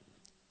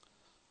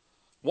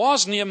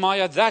 Was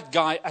Nehemiah that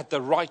guy at the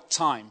right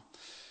time?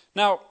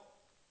 Now,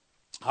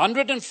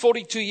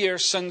 142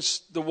 years since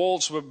the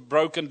walls were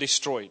broken,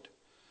 destroyed.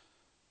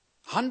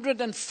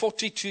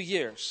 142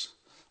 years.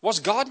 Was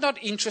God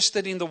not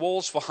interested in the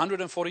walls for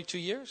 142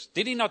 years?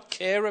 Did He not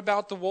care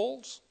about the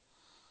walls?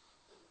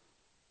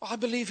 I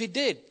believe He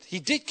did. He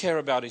did care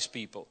about His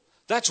people.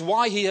 That's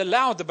why He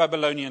allowed the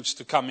Babylonians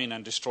to come in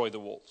and destroy the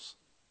walls.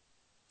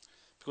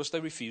 Because they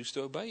refused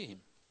to obey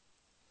Him.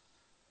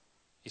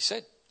 He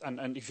said,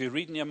 and if you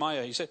read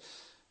Nehemiah, he said,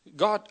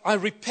 God, I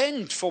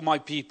repent for my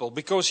people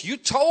because you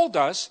told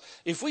us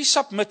if we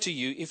submit to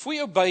you, if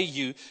we obey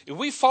you, if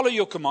we follow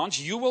your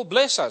commands, you will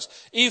bless us.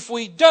 If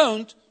we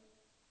don't,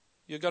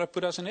 you're going to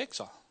put us in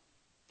exile.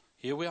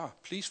 Here we are.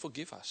 Please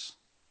forgive us.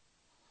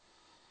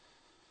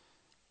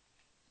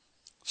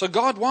 So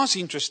God was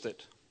interested.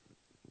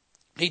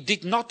 He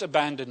did not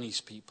abandon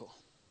His people.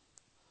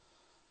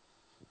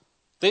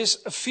 There's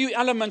a few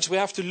elements we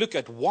have to look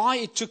at. Why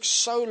it took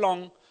so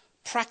long.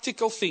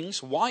 Practical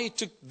things, why it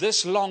took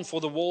this long for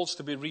the walls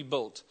to be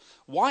rebuilt.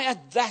 Why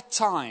at that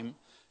time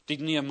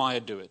did Nehemiah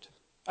do it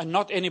and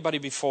not anybody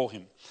before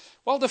him?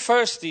 Well, the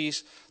first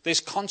is there's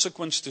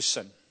consequence to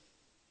sin.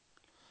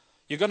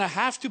 You're going to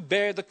have to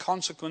bear the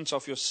consequence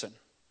of your sin.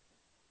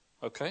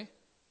 Okay?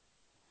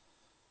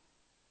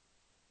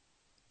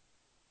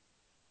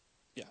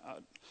 Yeah,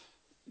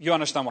 you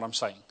understand what I'm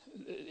saying.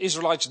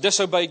 Israelites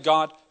disobeyed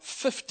God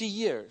 50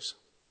 years.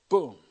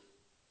 Boom.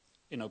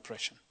 In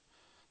oppression.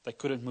 They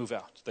couldn't move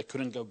out. They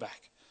couldn't go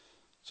back.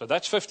 So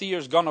that's 50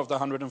 years gone of the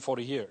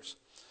 140 years.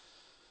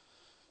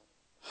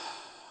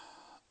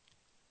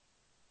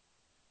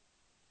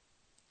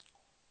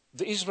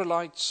 The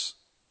Israelites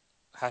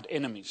had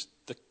enemies,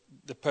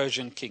 the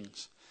Persian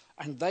kings.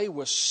 And they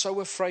were so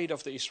afraid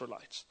of the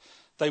Israelites.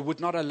 They would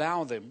not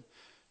allow them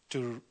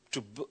to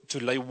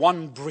lay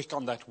one brick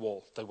on that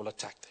wall. They will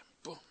attack them.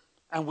 Boom.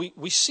 And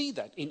we see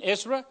that in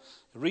Ezra.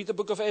 Read the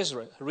book of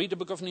Ezra. Read the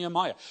book of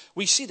Nehemiah.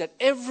 We see that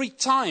every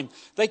time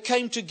they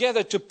came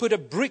together to put a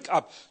brick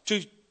up,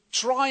 to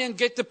try and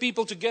get the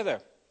people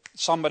together,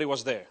 somebody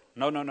was there.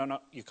 No,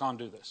 you can't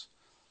do this.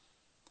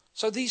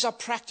 So these are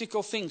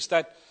practical things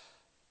that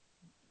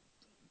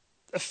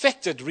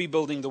affected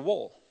rebuilding the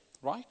wall,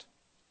 right?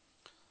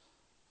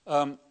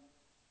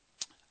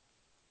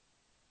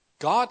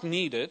 God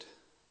needed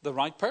the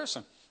right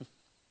person.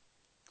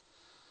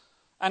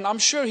 And I'm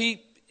sure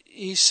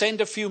he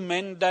sent a few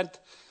men that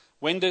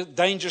when the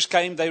dangers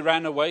came, they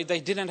ran away. They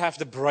didn't have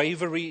the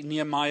bravery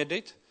Nehemiah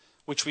did,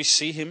 which we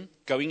see him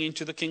going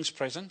into the king's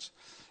presence.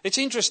 It's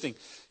interesting.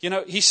 You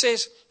know, he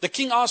says, the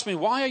king asked me,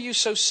 why are you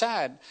so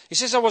sad? He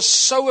says, I was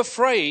so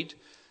afraid.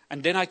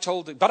 And then I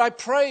told him, but I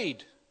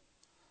prayed.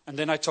 And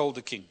then I told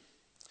the king.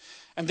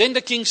 And then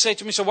the king said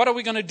to me, so what are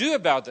we going to do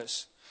about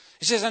this?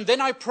 He says, and then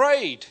I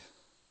prayed.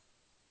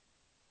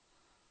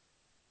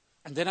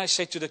 And then I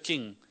said to the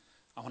king,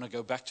 I want to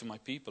go back to my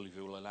people if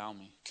you will allow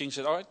me. King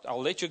said, all right,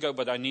 I'll let you go,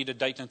 but I need a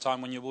date and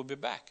time when you will be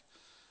back.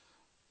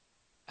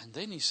 And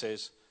then he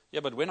says,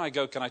 yeah, but when I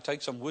go, can I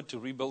take some wood to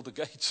rebuild the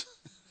gates?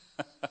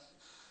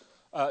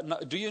 No,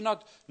 do you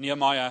not,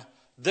 Nehemiah,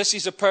 this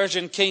is a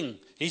Persian king.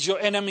 He's your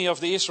enemy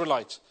of the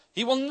Israelites.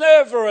 He will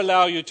never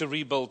allow you to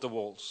rebuild the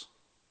walls.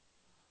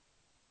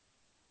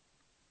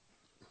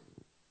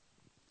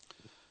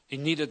 He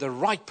needed the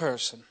right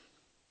person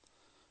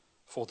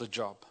for the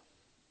job.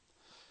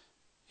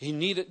 He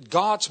needed,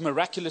 God's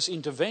miraculous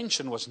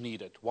intervention was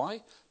needed.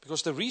 Why?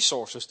 Because the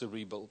resources to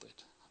rebuild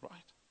it,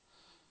 right?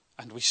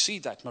 And we see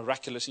that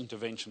miraculous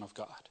intervention of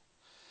God.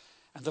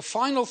 And the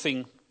final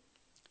thing,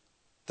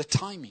 the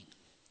timing.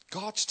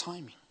 God's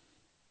timing.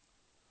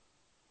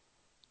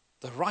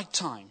 The right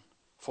time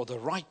for the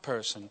right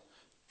person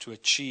to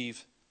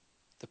achieve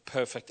the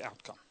perfect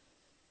outcome.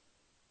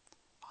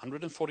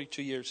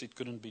 142 years it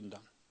couldn't be done.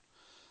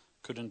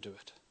 Couldn't do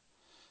it.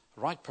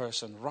 Right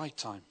person, right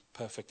time,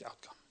 perfect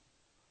outcome.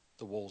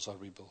 The walls are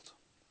rebuilt.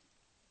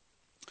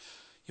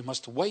 You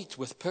must wait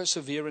with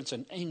perseverance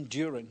and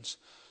endurance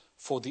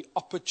for the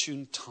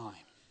opportune time.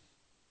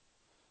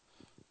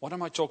 What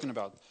am I talking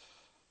about?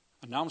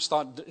 And now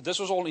this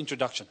was all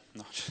introduction.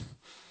 No.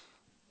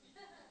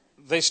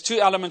 There's two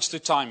elements to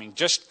timing,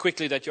 just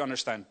quickly that you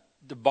understand.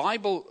 The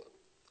Bible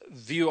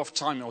view of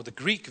timing, or the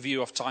Greek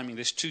view of timing,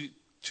 there's two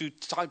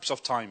types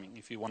of timing,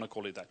 if you want to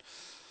call it that.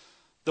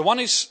 The one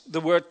is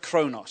the word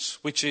chronos,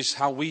 which is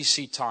how we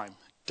see time.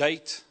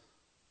 Date,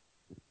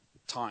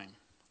 time,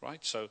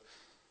 right? So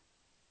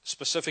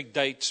specific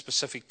date,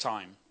 specific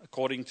time,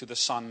 according to the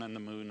sun and the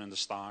moon and the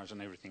stars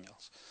and everything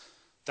else.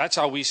 That's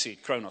how we see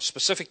it, chronos,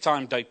 specific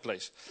time, date,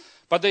 place.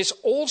 But there's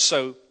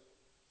also,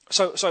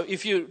 so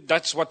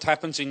that's what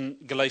happens in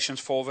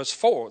Galatians 4 verse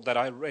 4 that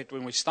I read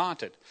when we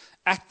started.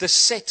 At the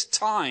set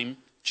time,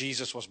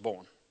 Jesus was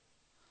born.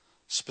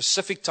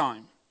 Specific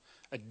time,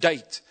 a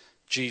date,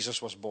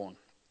 Jesus was born.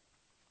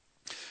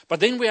 But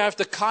then we have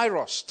the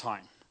kairos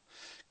time.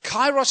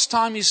 Kairos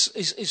time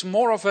is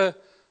more of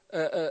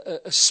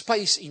a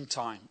space in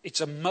time.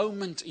 It's a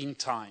moment in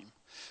time.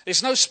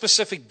 There's no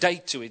specific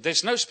date to it.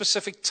 There's no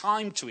specific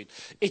time to it.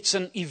 It's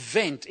an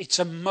event. It's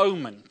a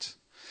moment.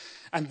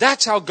 And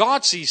that's how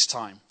God sees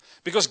time.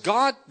 Because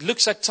God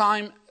looks at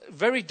time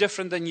very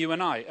different than you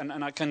and I.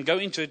 And I can go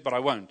into it, but I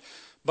won't.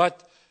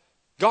 But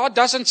God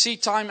doesn't see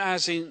time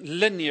as in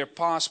linear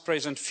past,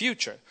 present,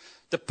 future.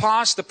 The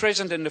past, the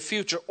present, and the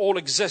future all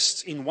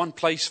exists in one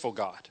place for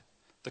God.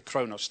 The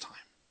chronos time.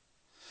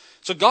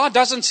 So God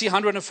doesn't see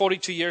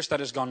 142 years that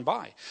has gone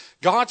by.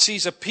 God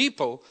sees a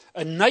people,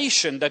 a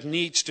nation that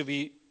needs to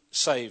be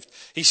saved.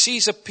 He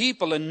sees a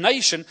people, a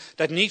nation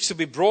that needs to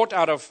be brought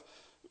out of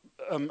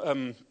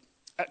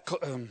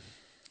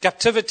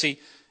captivity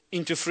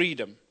into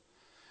freedom.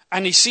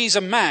 And he sees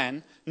a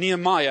man,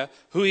 Nehemiah,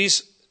 who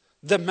is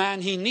the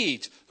man he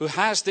needs, who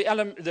has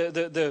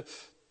the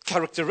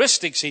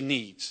characteristics he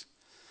needs.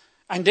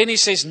 And then he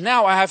says,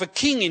 now I have a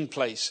king in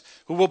place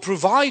who will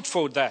provide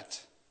for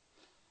that.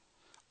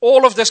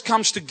 All of this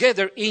comes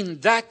together in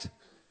that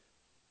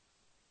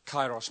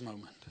kairos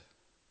moment.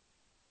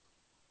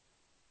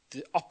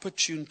 The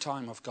opportune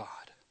time of God.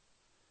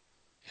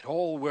 It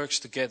all works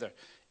together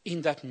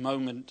in that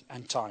moment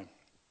and time.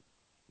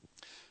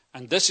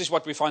 And this is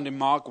what we find in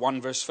Mark 1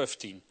 verse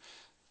 15.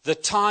 The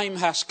time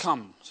has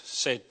come,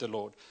 said the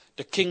Lord.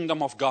 The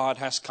kingdom of God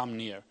has come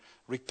near.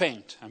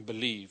 Repent and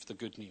believe the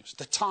good news.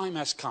 The time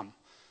has come.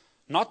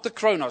 Not the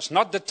chronos,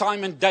 not the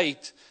time and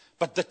date,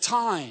 but the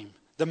time,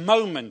 the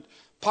moment,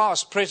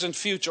 past, present,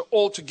 future,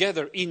 all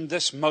together in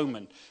this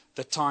moment.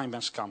 The time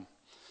has come.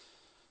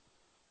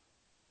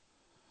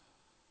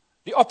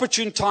 The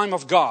opportune time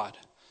of God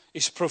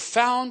is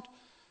profound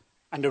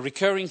and a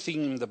recurring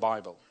theme in the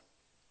Bible.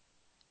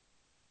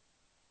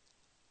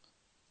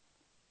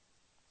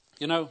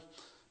 You know,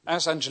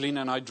 as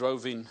Angelina and I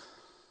drove in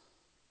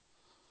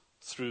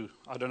through,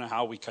 I don't know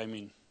how we came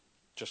in,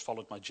 just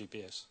followed my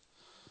GPS.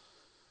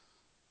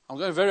 I'm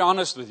going to be very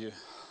honest with you.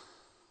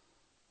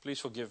 Please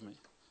forgive me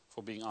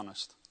for being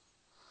honest.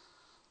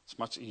 It's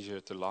much easier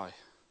to lie.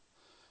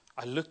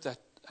 I looked at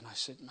and I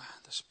said, man,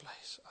 this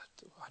place,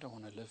 I don't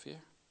want to live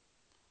here.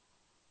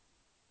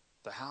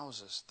 The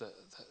houses,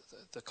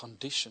 the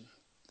condition,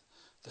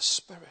 the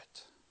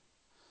spirit.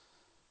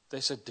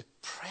 There's a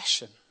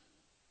depression.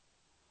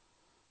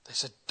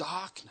 There's a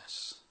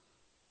darkness.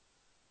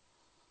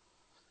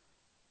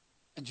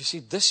 And you see,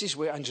 this is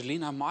where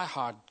Angelina and my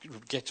heart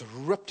gets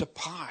ripped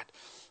apart.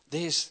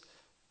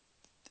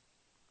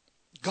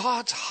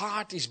 God's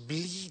heart is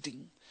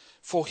bleeding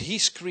for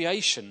his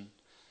creation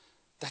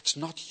that's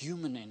not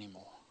human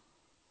anymore.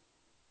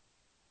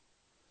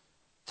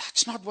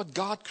 That's not what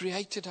God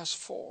created us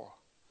for.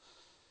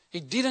 He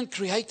didn't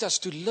create us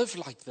to live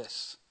like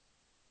this.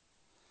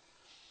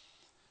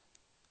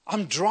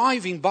 I'm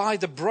driving by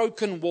the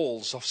broken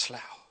walls of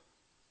Slough.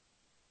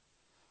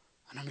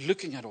 And I'm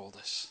looking at all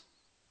this.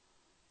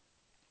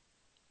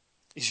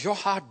 Is your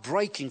heart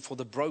breaking for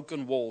the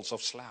broken walls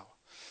of Slough?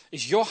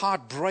 Is your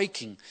heart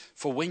breaking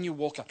for when you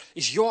walk out?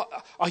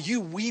 Are you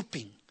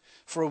weeping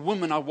for a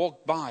woman I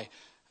walked by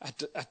at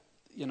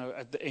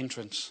the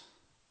entrance?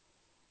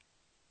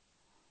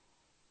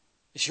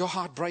 Is your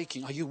heart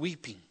breaking? Are you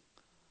weeping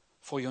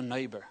for your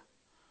neighbor?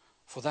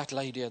 For that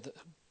lady,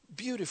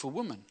 beautiful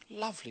woman,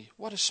 lovely,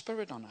 what a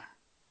spirit on her.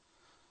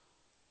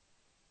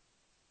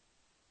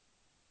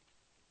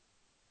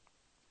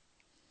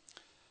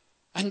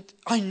 And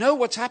I know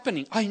what's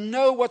happening. I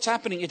know what's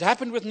happening. It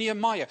happened with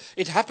Nehemiah.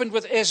 It happened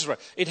with Ezra.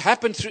 It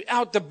happened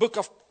throughout the book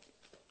of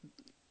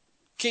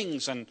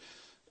Kings and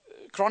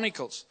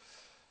Chronicles.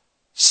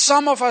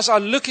 Some of us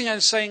are looking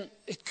and saying,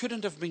 it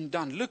couldn't have been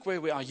done. Look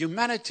where we are.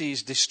 Humanity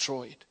is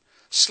destroyed.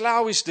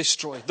 Slough is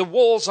destroyed. The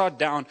walls are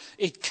down.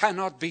 It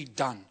cannot be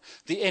done.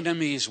 The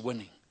enemy is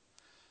winning.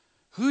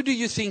 Who do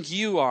you think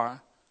you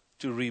are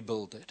to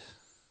rebuild it.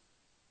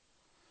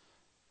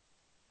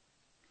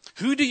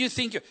 Who do you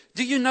think?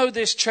 Do you know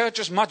there's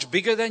churches much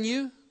bigger than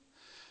you?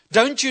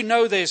 Don't you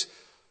know there's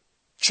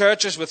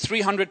churches with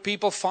 300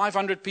 people,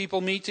 500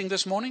 people meeting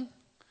this morning?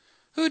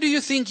 Who do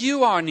you think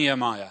you are,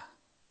 Nehemiah?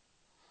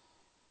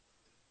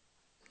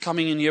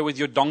 Coming in here with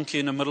your donkey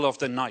in the middle of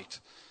the night.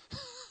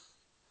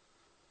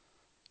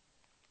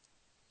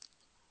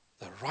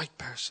 The right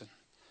person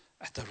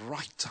at the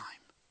right time.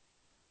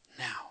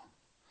 Now.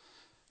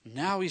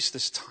 Now is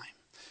this time.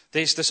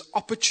 There's this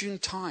opportune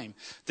time.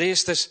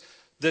 There's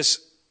this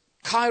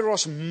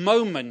Kairos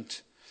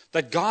moment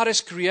that God has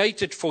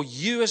created for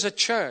you as a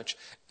church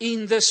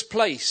in this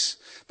place.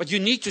 But you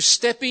need to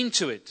step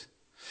into it.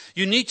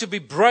 You need to be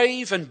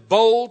brave and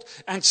bold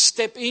and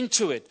step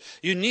into it.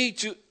 You need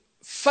to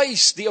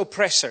face the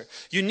oppressor.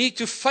 You need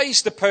to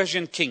face the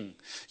Persian king.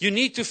 You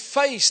need to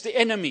face the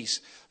enemies.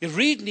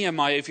 Read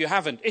Nehemiah if you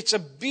haven't. It's a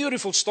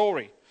beautiful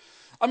story.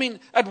 I mean,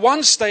 at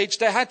one stage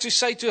they had to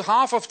say to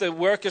half of the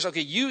workers,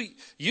 okay,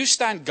 you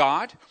stand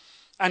guard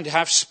and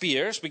have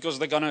spears because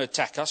they're going to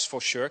attack us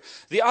for sure.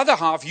 The other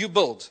half, you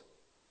build.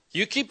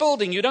 You keep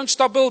building. You don't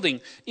stop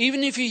building.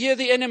 Even if you hear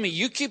the enemy,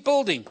 you keep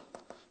building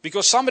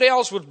because somebody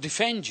else will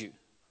defend you.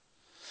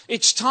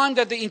 It's time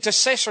that the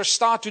intercessors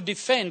start to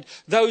defend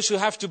those who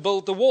have to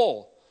build the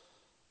wall.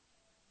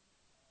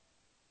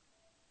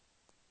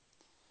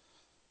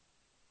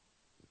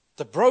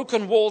 The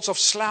broken walls of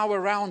Slough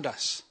around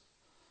us.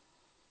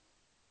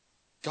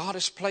 God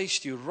has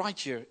placed you right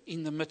here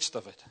in the midst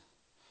of it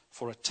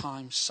for a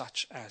time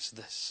such as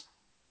this.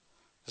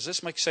 Does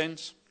this make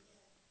sense?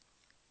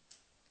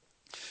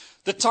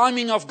 The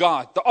timing of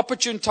God, the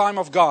opportune time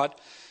of God,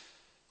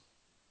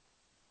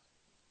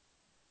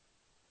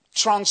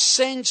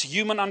 transcends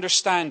human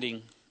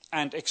understanding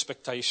and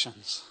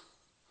expectations.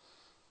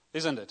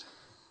 Isn't it?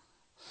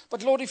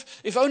 But Lord,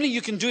 if only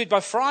you can do it by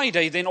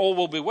Friday, then all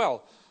will be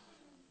well.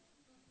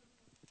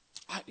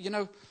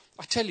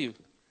 I tell you,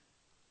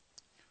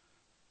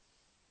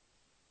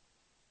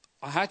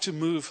 I had to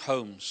move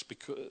homes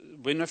because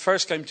when I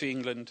first came to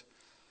England,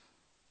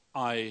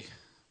 I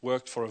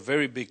worked for a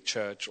very big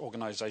church,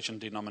 organization,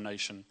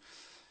 denomination.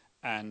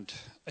 And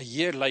a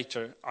year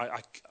later,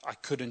 I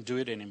couldn't do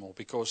it anymore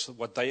because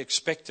what they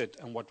expected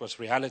and what was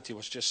reality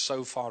was just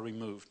so far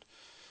removed.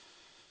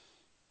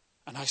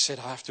 And I said,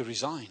 I have to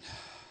resign.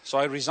 So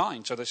I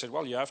resigned. So they said,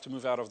 well, you have to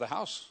move out of the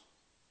house.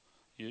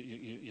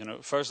 You know,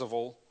 first of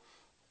all,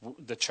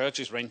 the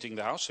church is renting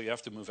the house, so you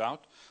have to move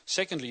out.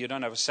 Secondly, you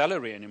don't have a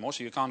salary anymore,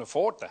 so you can't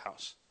afford the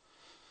house.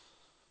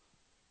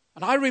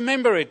 And I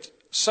remember it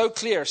so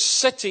clear,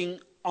 sitting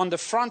on the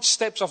front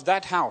steps of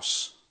that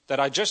house that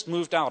I just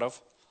moved out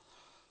of,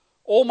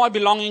 all my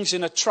belongings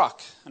in a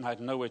truck, and I had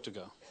nowhere to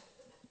go.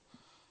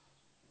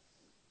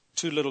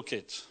 2 little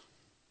kids,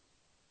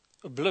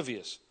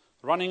 oblivious,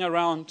 running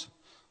around,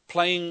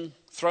 playing,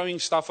 throwing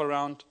stuff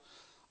around.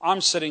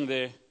 I'm sitting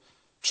there,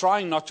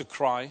 trying not to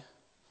cry.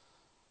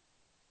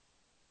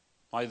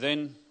 My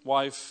then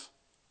wife,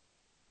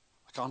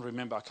 I can't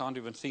remember, I can't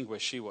even think where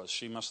she was.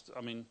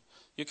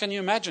 Can you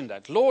imagine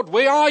that? Lord,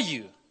 where are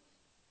you?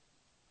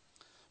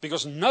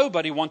 Because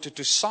nobody wanted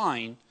to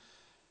sign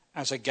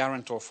as a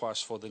guarantor for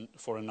us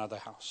for another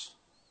house.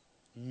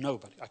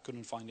 Nobody. I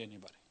couldn't find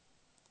anybody.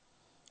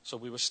 So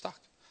we were stuck.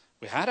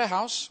 We had a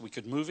house, we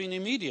could move in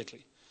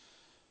immediately.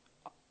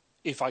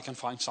 If I can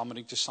find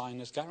somebody to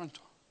sign as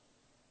guarantor.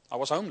 I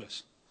was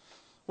homeless.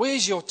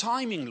 Where's your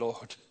timing,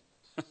 Lord?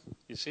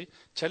 You see,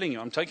 telling you,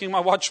 I'm taking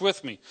my watch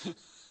with me.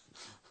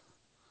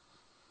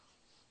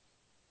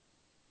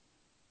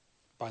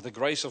 By the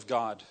grace of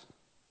God,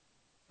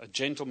 a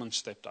gentleman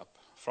stepped up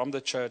from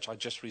the church I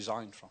just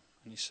resigned from.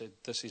 And he said,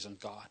 this isn't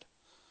God.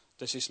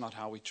 This is not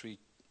how we treat.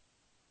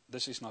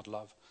 This is not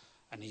love.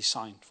 And he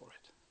signed for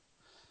it.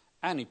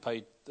 And he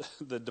paid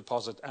the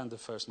deposit and the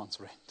first month's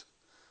rent.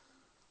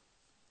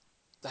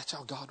 That's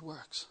how God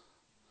works.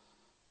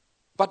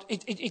 But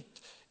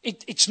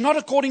it's not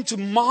according to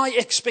my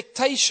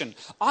expectation.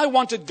 I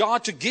wanted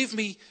God to give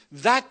me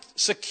that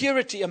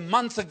security a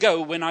month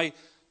ago when I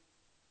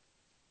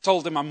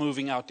told them I'm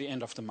moving out the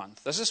end of the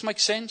month. Does this make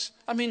sense?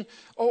 I mean,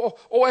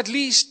 or at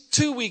least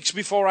 2 weeks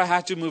before I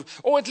had to move,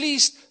 or at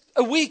least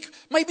a week,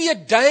 maybe a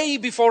day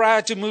before I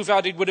had to move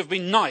out. It would have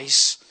been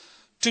nice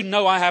to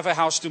know I have a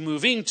house to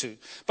move into.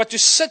 But to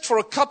sit for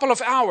a couple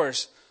of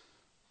hours,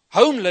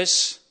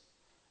 homeless,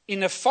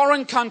 in a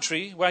foreign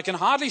country where I can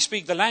hardly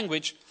speak the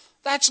language,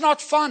 that's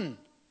not fun.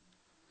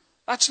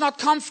 That's not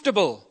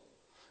comfortable.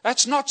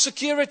 That's not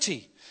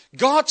security.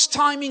 God's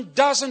timing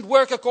doesn't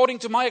work according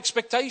to my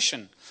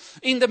expectation.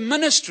 In the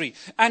ministry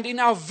and in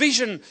our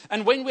vision,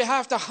 and when we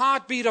have the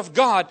heartbeat of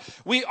God,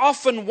 we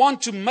often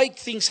want to make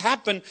things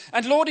happen.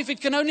 And Lord, if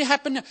it can only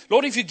happen,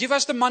 Lord, if you give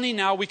us the money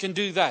now, we can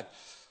do that.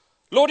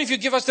 Lord, if you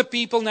give us the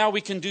people now,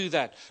 we can do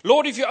that.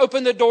 Lord, if you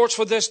open the doors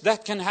for this,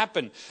 that can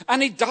happen.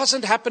 And it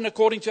doesn't happen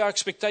according to our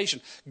expectation.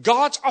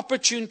 God's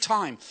opportune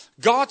time,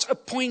 God's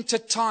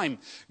appointed time,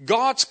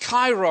 God's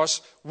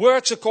kairos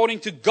works according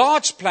to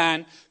God's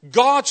plan,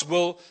 God's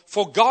will,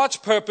 for God's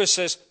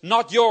purposes,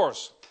 not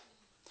yours.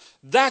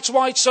 That's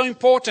why it's so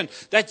important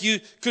that you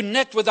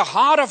connect with the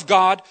heart of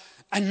God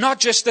and not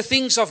just the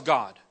things of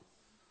God.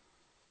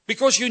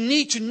 Because you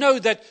need to know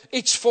that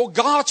it's for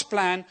God's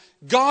plan,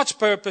 God's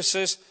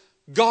purposes,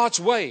 God's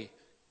way.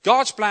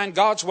 God's plan,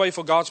 God's way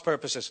for God's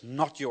purposes,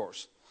 not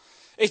yours.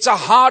 It's a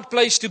hard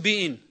place to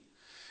be in.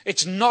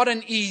 It's not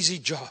an easy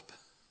job.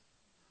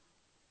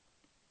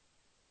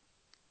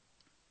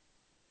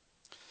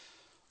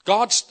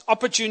 God's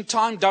opportune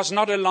time does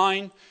not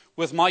align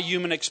with my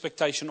human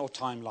expectation or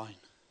timeline.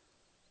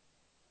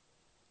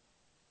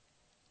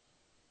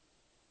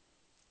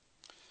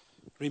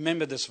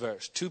 Remember this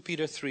verse, 2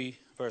 Peter 3,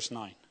 verse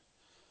 9.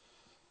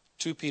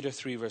 2 Peter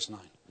 3, verse 9.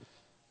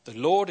 The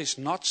Lord is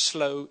not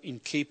slow in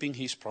keeping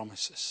His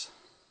promises,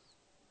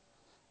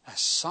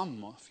 as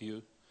some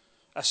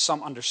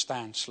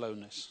understand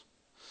slowness.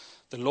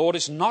 The Lord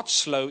is not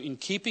slow in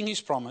keeping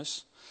His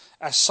promise,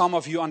 as some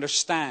of you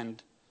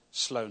understand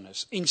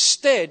slowness.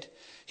 Instead,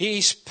 He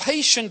is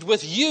patient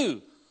with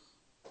you.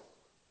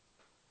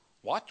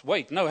 What?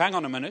 Wait, no, hang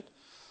on a minute.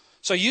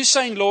 So you're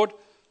saying, Lord,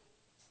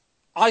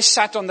 I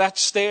sat on that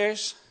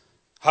stairs,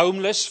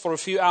 homeless for a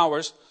few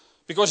hours,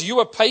 because you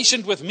were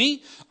patient with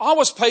me? I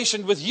was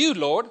patient with you,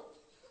 Lord.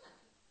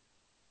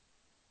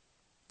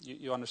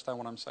 You understand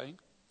what I'm saying?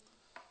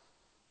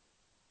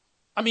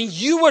 I mean,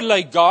 you were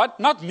late, God,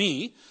 not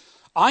me.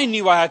 I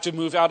knew I had to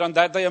move out on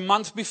that day a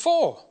month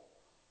before.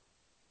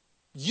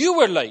 You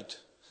were late.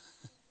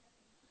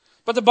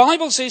 But the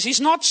Bible says He's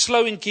not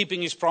slow in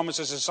keeping His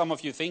promises as some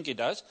of you think He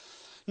does.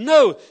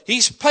 No,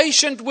 He's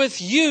patient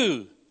with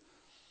you.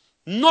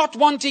 Not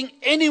wanting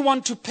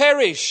anyone to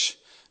perish.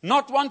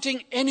 Not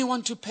wanting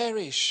anyone to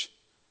perish.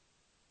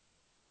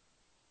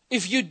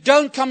 If you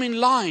don't come in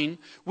line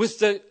with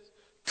the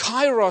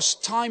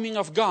kairos timing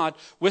of God,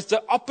 with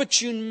the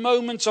opportune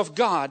moments of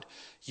God,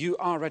 you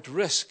are at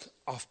risk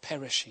of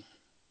perishing.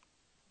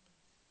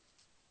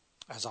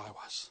 As I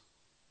was.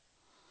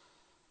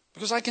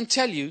 Because I can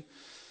tell you,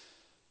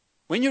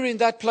 when you're in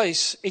that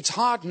place, it's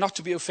hard not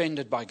to be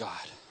offended by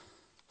God.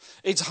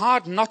 It's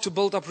hard not to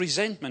build up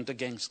resentment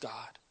against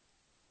God.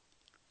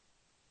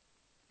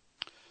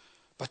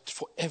 But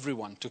for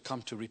everyone to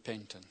come to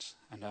repentance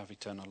and have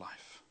eternal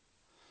life.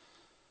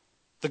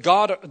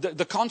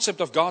 The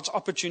concept of God's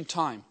opportune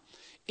time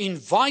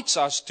invites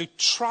us to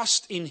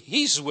trust in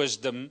His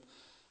wisdom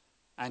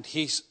and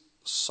His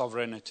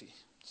sovereignty.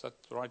 Is that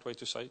the right way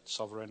to say it?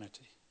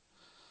 Sovereignty.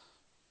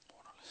 More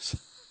or less.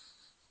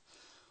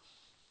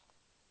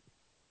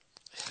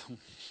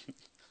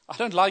 I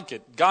don't like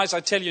it. Guys, I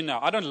tell you now,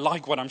 I don't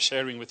like what I'm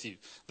sharing with you.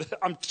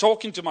 I'm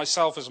talking to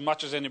myself as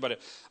much as anybody.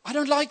 I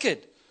don't like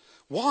it.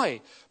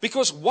 Why?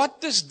 Because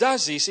what this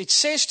does is, it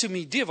says to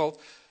me, devil,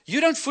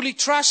 you don't fully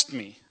trust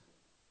me.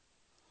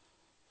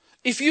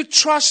 If you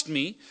trust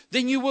me,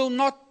 then you will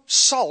not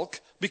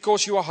sulk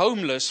because you are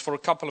homeless for a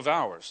couple of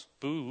hours.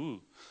 Boo-hoo.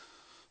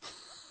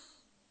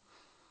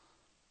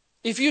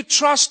 If you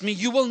trust me,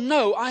 you will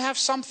know I have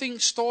something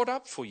stored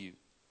up for you.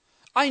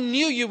 I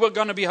knew you were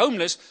going to be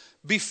homeless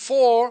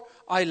before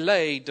I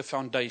laid the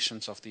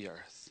foundations of the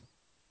earth.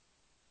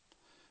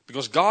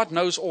 Because God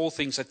knows all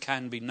things that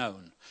can be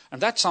known. And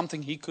that's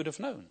something He could have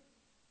known.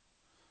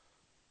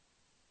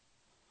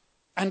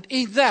 And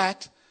in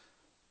that,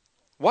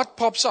 what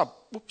pops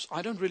up? Oops,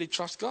 I don't really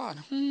trust God.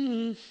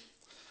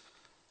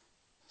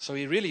 So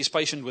He really is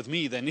patient with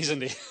me then,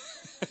 isn't He?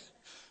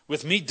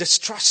 With me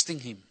distrusting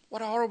Him.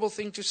 What a horrible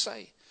thing to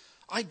say.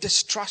 I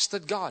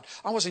distrusted God.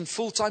 I was in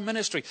full-time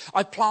ministry.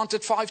 I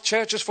planted 5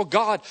 churches for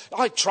God.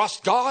 I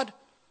trust God.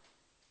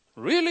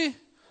 Really?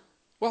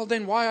 Well,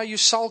 then why are you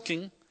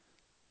sulking?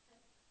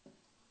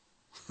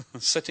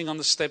 Sitting on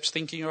the steps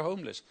thinking you're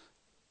homeless.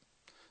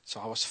 So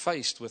I was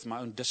faced with my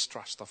own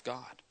distrust of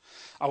God.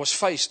 I was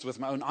faced with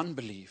my own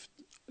unbelief.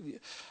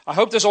 I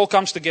hope this all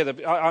comes together.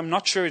 I'm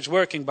not sure it's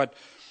working, but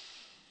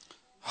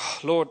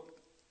Lord,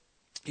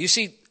 you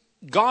see,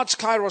 God's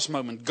kairos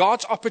moment,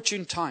 God's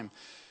opportune time,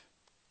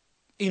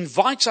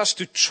 invites us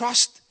to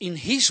trust in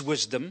His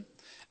wisdom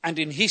and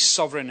in His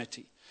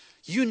sovereignty.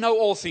 You know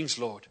all things,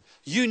 Lord.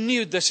 You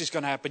knew this is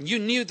going to happen. You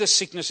knew this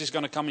sickness is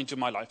going to come into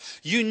my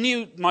life. You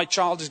knew my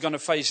child is going to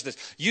face this.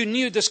 You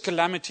knew this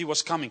calamity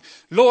was coming.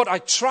 Lord, I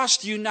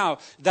trust you now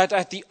that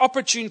at the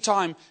opportune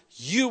time,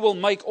 you will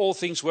make all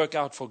things work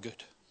out for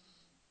good.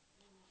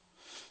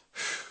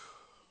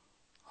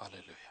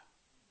 Hallelujah.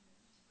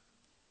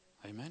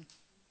 Amen.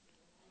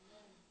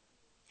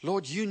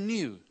 Lord, you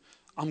knew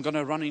I'm going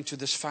to run into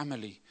this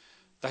family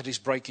that is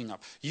breaking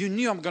up. You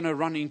knew I'm going to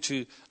run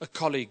into a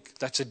colleague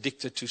that's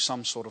addicted to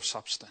some sort of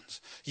substance.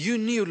 You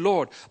knew,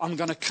 Lord, I'm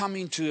going to come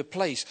into a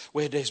place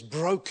where there's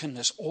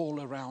brokenness all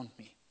around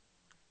me.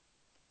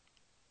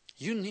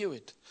 You knew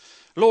it.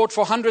 Lord,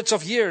 for hundreds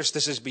of years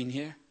this has been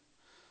here.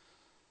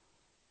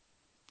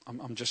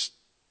 I'm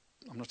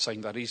not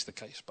saying that is the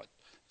case, but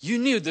you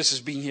knew this has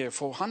been here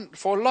for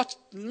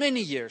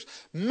many years.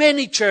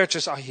 Many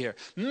churches are here.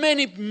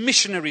 Many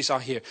missionaries are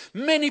here.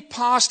 Many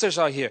pastors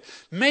are here.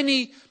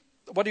 Many,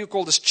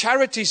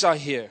 charities are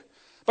here.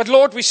 But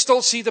Lord, we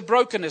still see the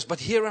brokenness. But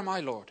here am I,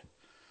 Lord.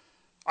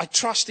 I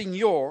trust in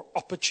your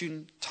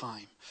opportune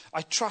time.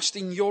 I trust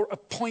in your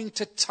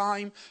appointed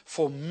time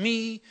for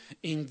me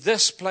in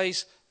this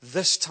place,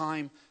 this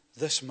time,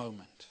 this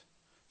moment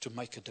to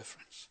make a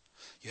difference.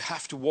 You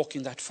have to walk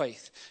in that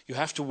faith. You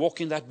have to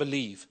walk in that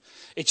belief.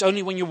 It's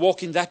only when you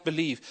walk in that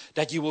belief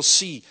that you will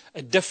see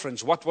a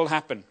difference. What will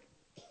happen?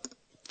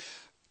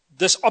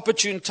 This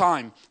opportune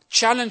time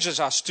challenges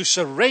us to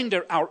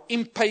surrender our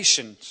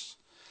impatience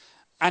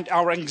and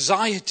our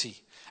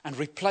anxiety and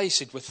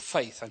replace it with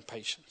faith and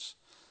patience.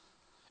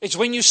 It's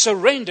when you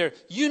surrender,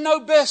 you know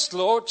best,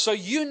 Lord. So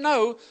you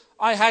know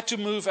I had to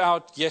move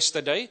out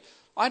yesterday.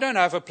 I don't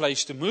have a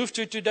place to move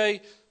to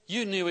today.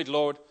 You knew it,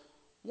 Lord.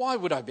 Why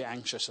would I be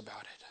anxious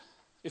about it?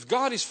 If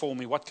God is for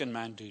me, what can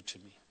man do to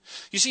me?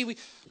 You see,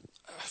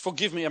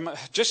 forgive me,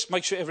 just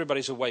make sure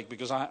everybody's awake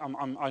because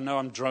I know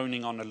I'm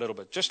droning on a little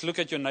bit. Just look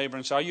at your neighbor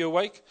and say, are you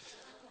awake?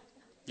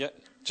 Yeah.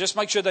 Just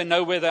make sure they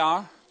know where they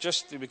are.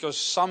 Just because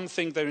some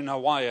think they're in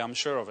Hawaii, I'm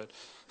sure of it.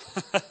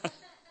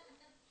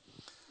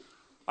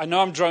 I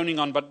know I'm droning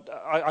on, but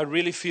I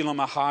really feel on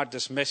my heart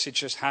this message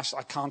just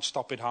I can't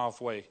stop it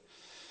halfway.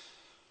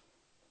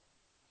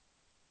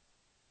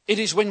 It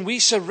is when we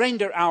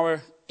surrender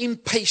our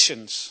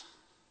impatience.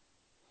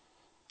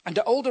 And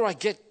the older I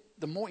get,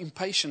 the more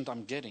impatient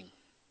I'm getting.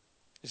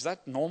 Is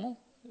that normal?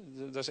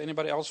 Does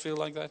anybody else feel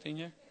like that in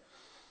here?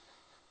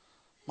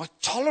 My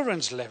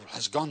tolerance level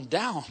has gone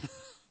down.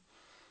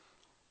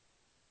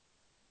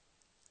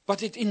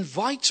 But it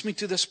invites me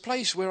to this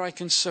place where I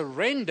can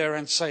surrender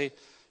and say,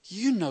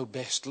 you know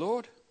best,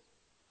 Lord.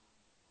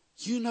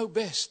 You know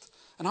best.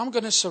 And I'm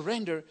going to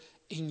surrender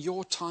in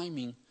your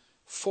timing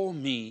for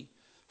me,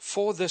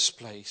 for this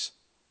place,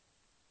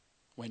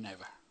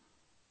 whenever,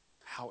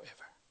 however.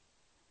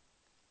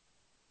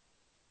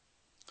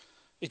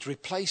 It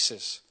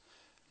replaces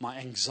my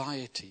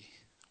anxiety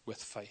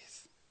with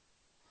faith.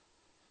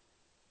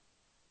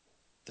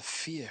 The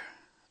fear,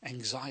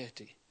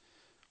 anxiety,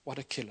 what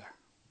a killer.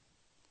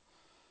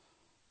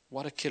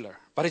 What a killer.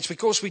 But it's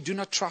because we do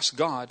not trust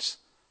God's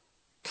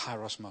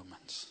Kairos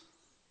moments,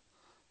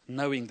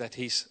 knowing that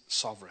He's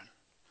sovereign.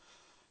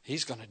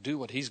 He's going to do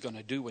what He's going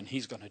to do when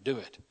He's going to do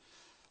it.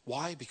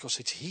 Why? Because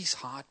it's His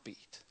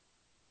heartbeat.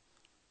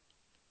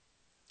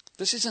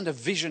 This isn't a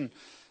vision.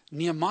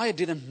 Nehemiah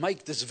didn't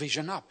make this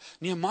vision up.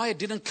 Nehemiah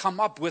didn't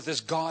come up with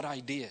this God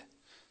idea.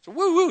 So,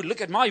 woo,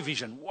 look at my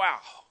vision.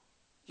 Wow,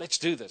 let's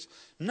do this.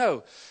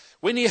 No,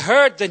 when he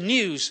heard the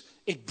news,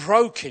 it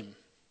broke him.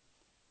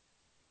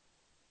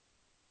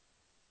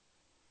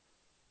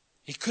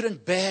 He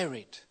couldn't bear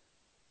it.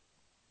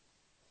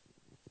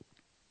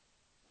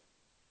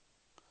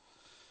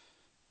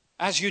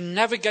 As you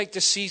navigate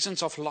the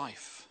seasons of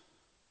life,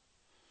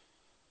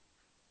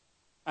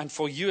 and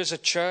for you as a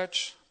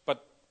church,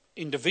 but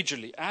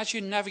individually, as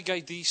you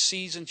navigate these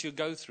seasons you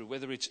go through,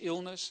 whether it's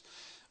illness,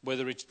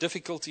 whether it's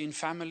difficulty in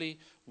family,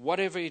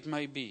 whatever it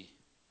may be.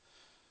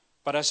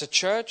 But as a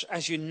church,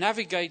 as you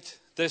navigate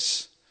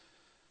this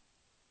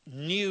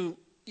new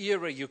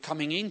era you're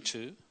coming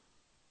into,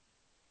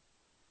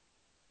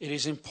 it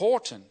is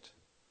important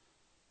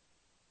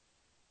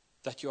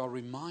that you are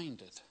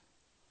reminded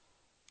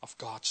of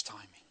God's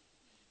timing.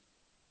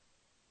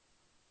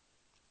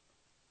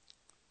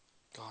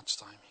 God's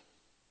timing.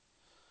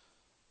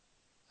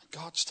 And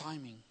God's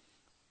timing,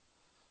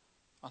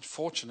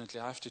 unfortunately,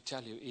 I have to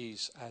tell you,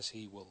 is as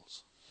He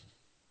wills.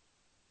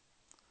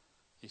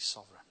 He's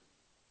sovereign.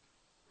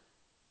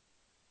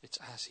 It's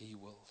as He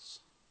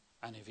wills.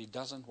 And if He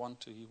doesn't want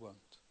to, He won't.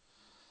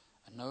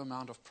 And no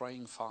amount of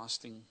praying,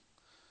 fasting,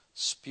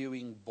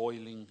 spewing,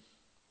 boiling,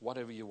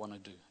 whatever you want to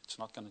do, it's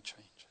not going to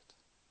change it.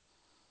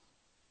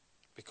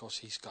 Because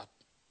He's got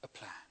a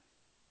plan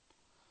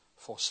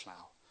for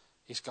Slough.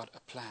 He's got a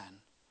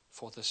plan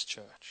for this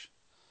church.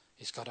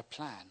 He's got a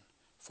plan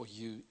for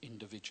you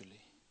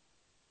individually.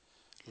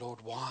 Lord,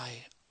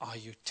 why are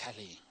you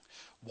telling?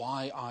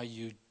 Why are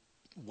you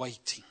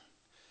waiting?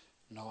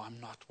 No, I'm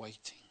not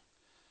waiting.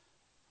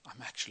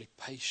 I'm actually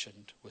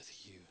patient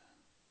with you.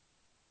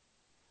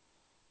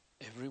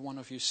 Every one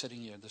of you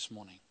sitting here this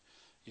morning,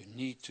 you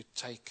need to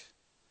take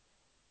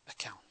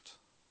account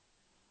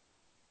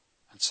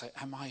and say,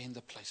 am I in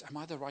the place? Am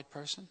I the right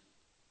person?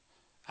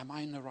 Am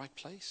I in the right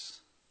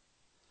place?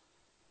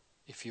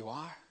 If you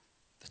are,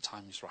 the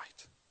time is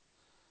right.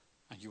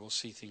 And you will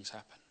see things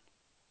happen.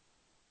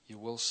 You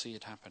will see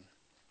it happen.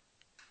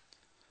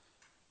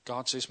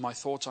 God says, my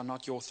thoughts are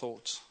not your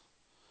thoughts.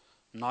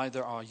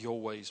 Neither are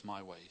your ways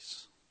my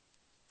ways.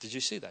 Did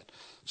you see that?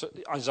 So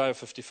Isaiah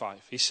 55,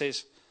 he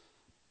says,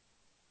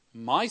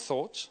 my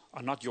thoughts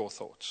are not your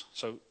thoughts.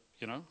 So,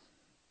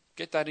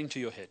 get that into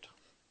your head.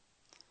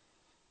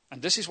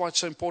 And this is why it's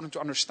so important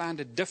to understand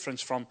the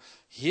difference from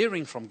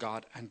hearing from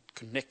God and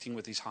connecting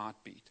with His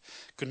heartbeat.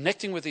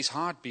 Connecting with His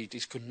heartbeat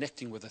is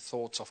connecting with the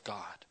thoughts of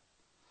God,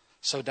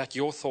 so that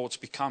your thoughts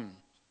become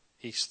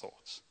His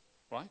thoughts,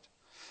 right?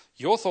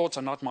 Your thoughts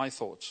are not my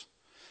thoughts.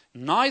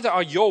 Neither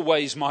are your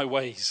ways my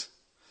ways.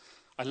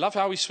 I love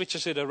how he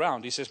switches it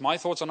around. He says, my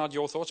thoughts are not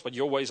your thoughts, but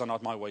your ways are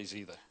not my ways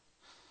either.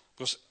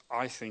 Because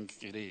I think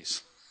it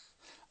is.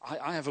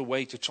 I have a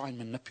way to try and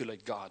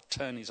manipulate God,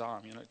 turn his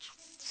arm,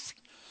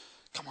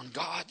 Come on,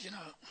 God,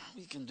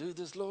 we can do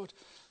this, Lord.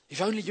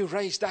 If only you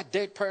raise that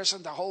dead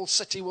person, the whole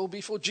city will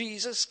be for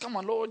Jesus. Come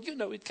on, Lord,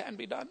 it can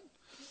be done.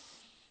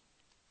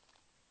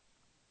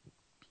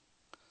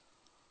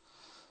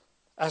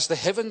 As the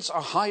heavens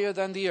are higher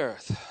than the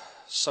earth,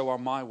 so are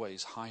my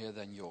ways higher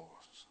than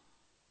yours.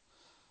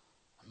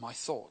 And my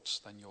thoughts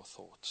than your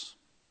thoughts.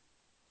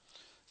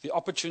 The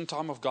opportune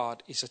time of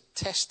God is a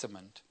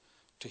testament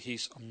to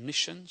his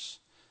omniscience,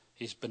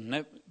 his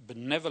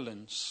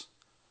benevolence,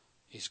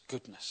 his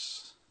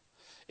goodness.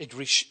 It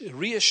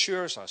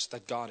reassures us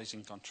that God is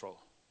in control.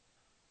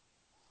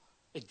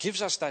 It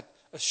gives us that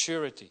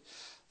assurity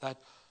that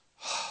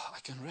I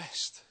can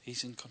rest.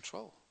 He's in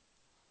control.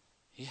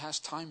 He has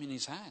time in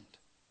his hand.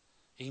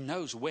 He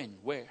knows when,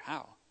 where,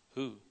 how,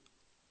 who.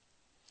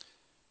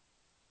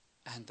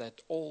 And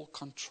that all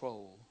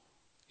control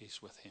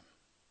is with him.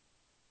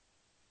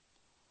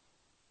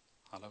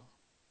 Hello?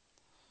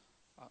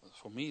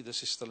 For me,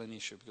 this is still an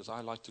issue because I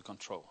like to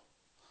control.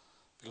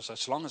 Because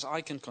as long as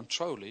I can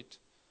control it,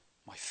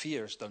 my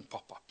fears don't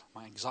pop up.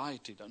 My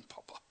anxiety don't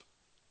pop up.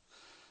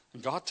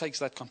 And God takes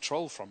that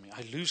control from me.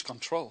 I lose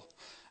control.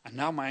 And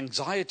now my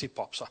anxiety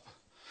pops up.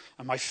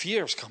 And my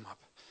fears come up.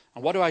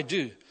 And what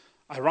do?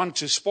 I run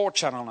to Sport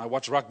Channel and I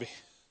watch rugby.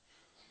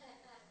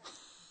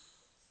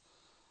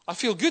 I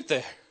feel good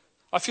there.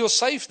 I feel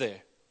safe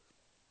there.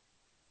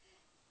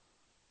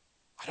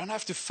 I don't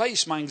have to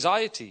face my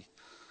anxiety.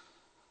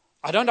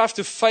 I don't have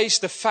to face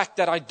the fact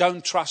that I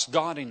don't trust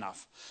God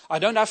enough. I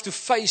don't have to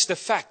face the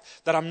fact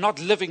that I'm not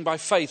living by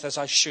faith as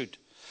I should.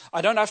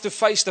 I don't have to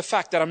face the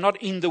fact that I'm not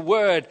in the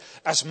Word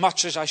as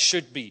much as I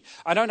should be.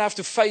 I don't have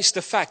to face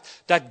the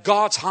fact that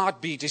God's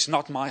heartbeat is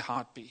not my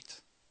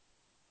heartbeat.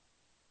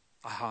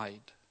 I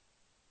hide.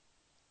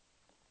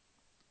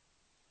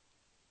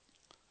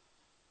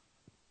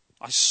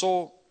 I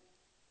saw,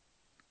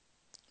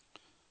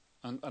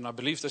 and I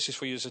believe this is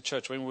for you as a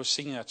church, when we were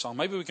singing that song,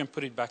 maybe we can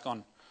put it back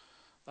on.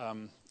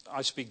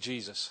 I speak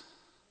Jesus.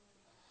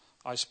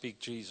 I speak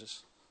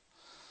Jesus.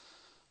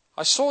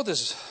 I saw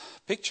this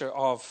picture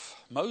of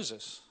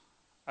Moses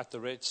at the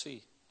Red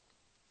Sea.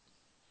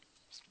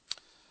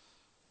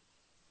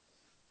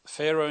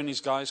 Pharaoh and his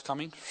guys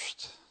coming.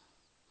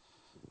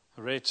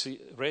 Red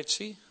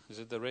Sea. Is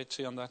it the Red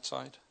Sea on that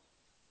side?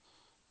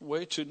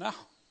 Where to now?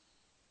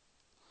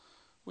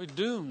 We're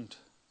doomed.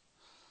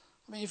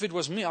 I mean, if it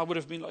was me, I would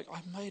have been like, I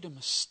made a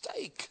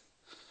mistake.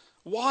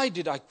 Why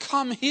did I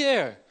come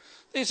here?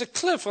 There's a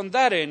cliff on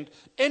that end,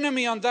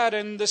 enemy on that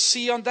end, the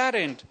sea on that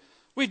end.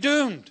 We're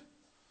doomed.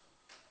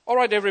 All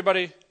right,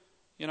 everybody,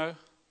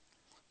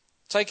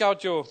 take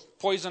out your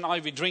poison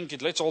ivy, drink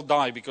it. Let's all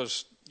die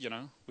because,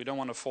 we don't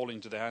want to fall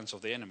into the hands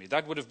of the enemy.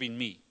 That would have been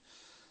me.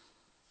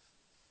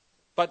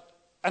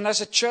 And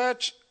as a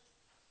church,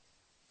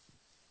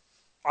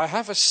 I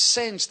have a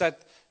sense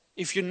that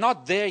if you're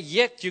not there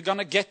yet, you're going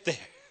to get there.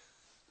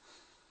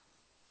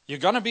 You're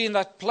going to be in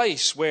that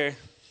place where,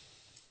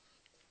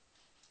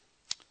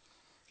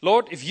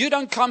 Lord, if you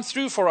don't come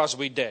through for us,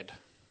 we're dead.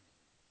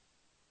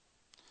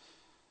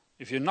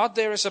 If you're not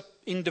there as an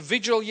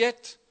individual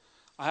yet,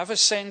 I have a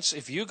sense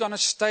if you're going to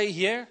stay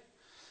here,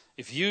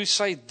 if you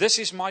say, this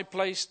is my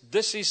place,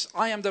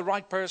 I am the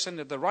right person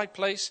at the right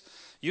place,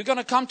 you're going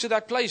to come to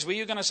that place where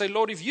you're going to say,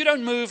 Lord, if you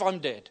don't move, I'm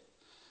dead.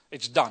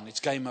 It's done.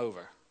 It's game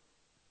over.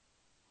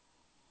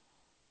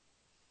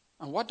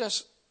 And what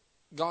does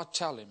God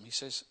tell him? He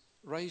says,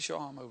 raise your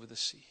arm over the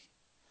sea.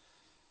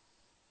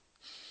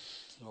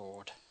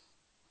 Lord,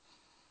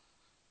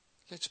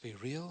 let's be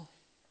real.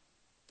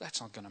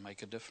 That's not going to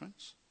make a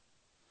difference.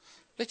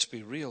 Let's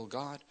be real,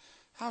 God.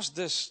 How's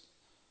this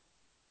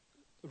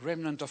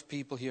remnant of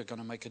people here going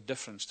to make a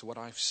difference to what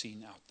I've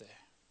seen out there?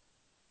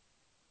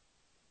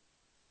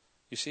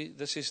 You see,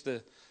 this is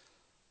the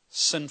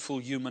sinful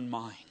human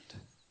mind.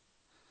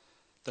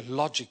 The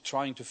logic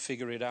trying to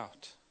figure it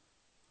out.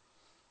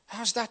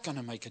 How's that going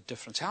to make a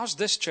difference? How's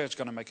this church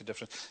going to make a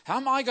difference? How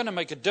am I going to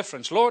make a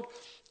difference? Lord,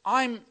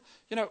 I'm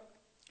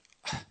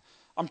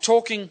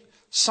talking,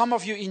 some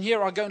of you in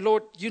here are going,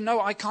 Lord,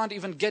 I can't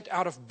even get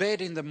out of bed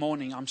in the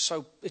morning.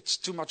 It's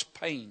too much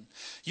pain.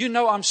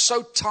 I'm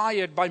so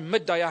tired by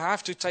midday I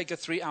have to take a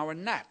 3-hour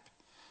nap.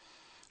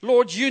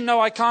 Lord,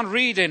 I can't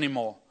read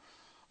anymore.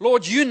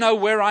 Lord,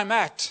 where I'm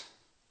at.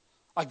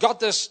 I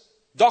got this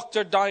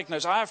doctor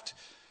diagnosed.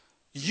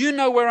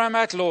 Where I'm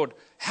at, Lord.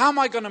 How am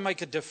I going to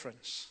make a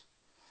difference?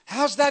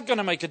 How's that going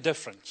to make a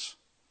difference?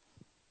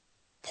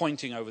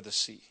 Pointing over the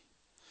sea.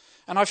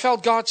 And I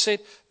felt God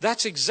said,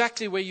 that's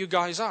exactly where you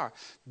guys are.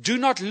 Do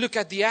not look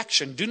at the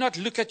action. Do not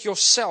look at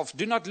yourself.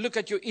 Do not look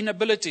at your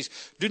inabilities.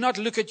 Do not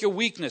look at your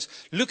weakness.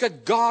 Look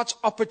at God's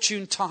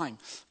opportune time.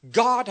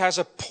 God has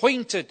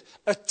appointed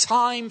a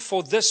time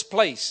for this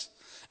place.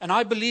 And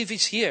I believe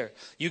He's here.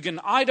 You can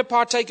either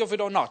partake of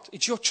it or not.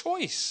 It's your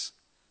choice.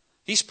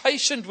 He's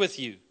patient with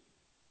you.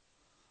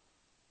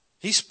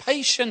 He's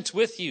patient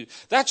with you.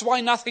 That's why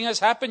nothing has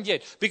happened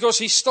yet. Because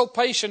He's still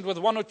patient with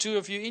one or two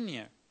of you in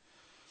here.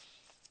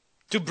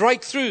 To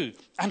break through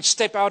and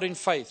step out in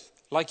faith.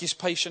 like He's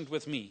patient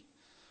with me.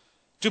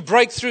 To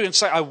break through and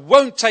say, I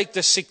won't take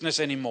this sickness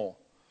anymore.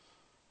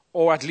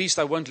 Or at least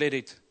I won't let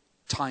it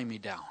tie me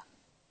down.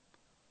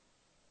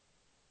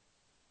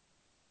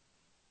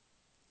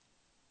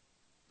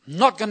 I'm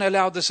not going to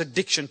allow this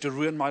addiction to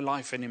ruin my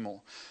life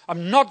anymore.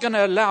 I'm not going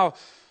to allow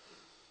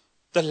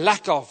the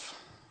lack of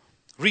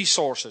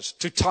resources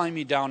to tie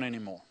me down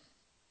anymore.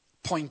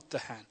 Point the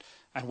hand.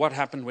 And what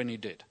happened when he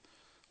did?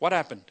 What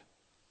happened?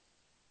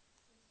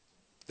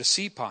 The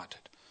sea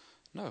parted.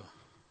 No.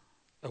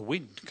 A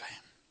wind came.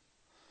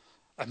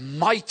 A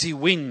mighty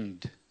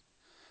wind.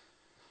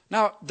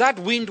 Now, that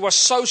wind was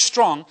so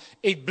strong,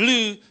 it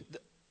blew the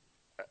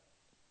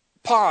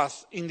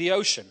path in the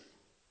ocean.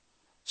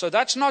 So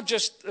that's not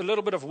just a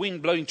little bit of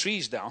wind blowing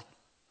trees down.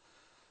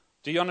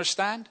 Do you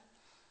understand?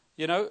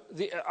 You know,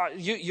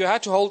 you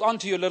had to hold on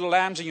to your little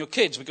lambs and your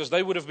kids because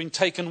they would have been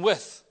taken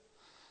with.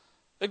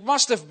 It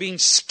must have been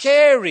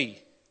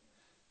scary.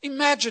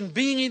 Imagine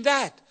being in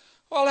that.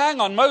 Well, hang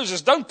on,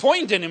 Moses, don't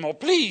point anymore,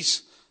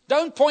 please.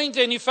 Don't point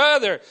any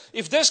further.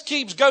 If this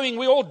keeps going,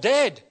 we're all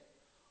dead.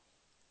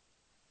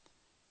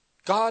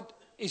 God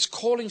is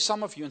calling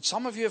some of you, and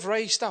some of you have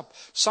raised up.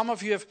 Some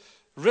of you have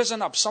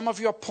risen up. Some of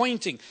you are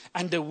pointing,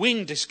 and the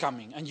wind is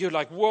coming. And you're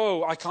like,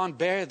 whoa, I can't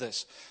bear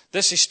this.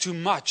 This is too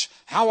much.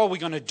 How are we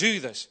going to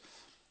do this?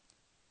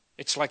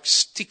 It's like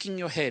sticking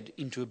your head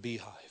into a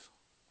beehive.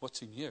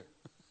 What's in here?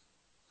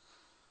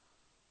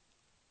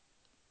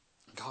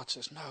 God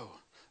says, no,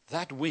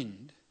 that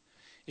wind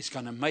is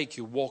going to make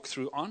you walk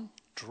through on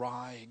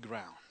dry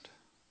ground.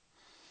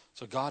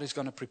 So God is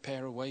going to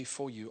prepare a way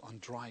for you on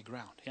dry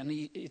ground. And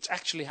it's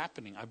actually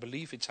happening. I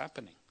believe it's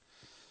happening.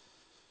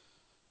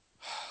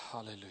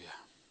 Hallelujah.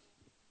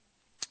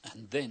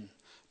 And then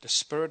the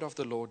Spirit of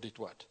the Lord did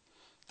what?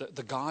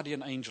 The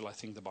guardian angel, I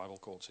think the Bible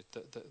calls it.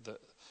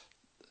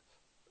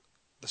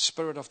 The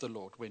Spirit of the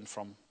Lord went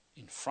from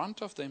in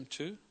front of them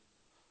to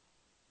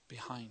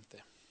behind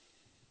them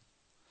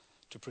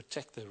to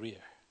protect the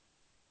rear.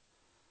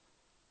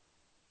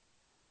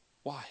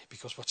 Why?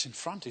 Because what's in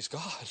front is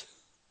God.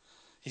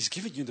 He's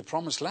given you the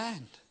promised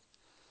land.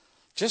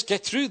 Just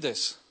get through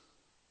this.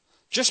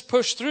 Just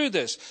push through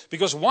this.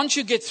 Because once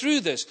you get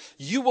through this,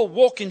 you will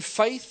walk in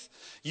faith.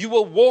 You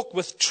will walk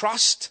with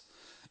trust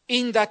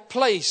in that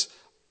place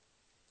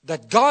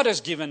that God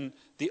has given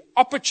the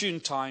opportune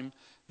time,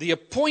 the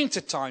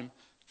appointed time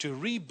to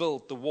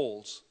rebuild the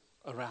walls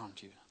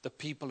around you, the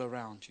people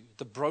around you,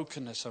 the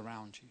brokenness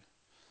around you.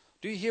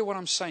 Do you hear what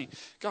I'm saying?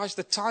 Guys,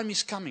 the time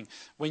is coming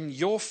when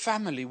your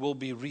family will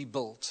be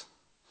rebuilt.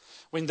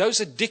 When those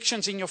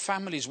addictions in your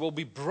families will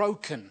be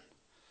broken.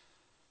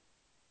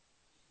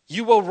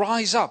 You will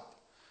rise up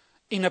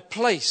in a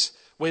place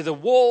where the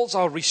walls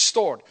are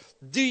restored.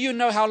 Do you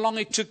know how long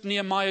it took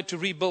Nehemiah to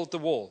rebuild the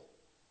wall?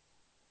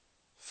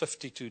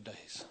 52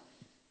 days.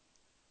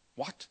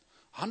 What?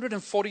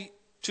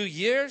 142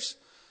 years?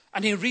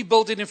 And he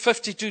rebuilt it in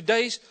 52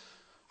 days?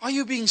 Are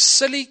you being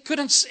silly?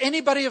 Couldn't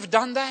anybody have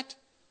done that?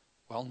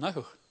 Well,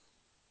 no.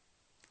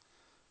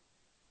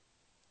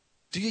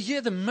 Do you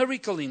hear the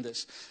miracle in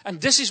this? And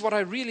this is what I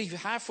really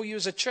have for you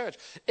as a church.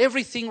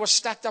 Everything was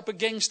stacked up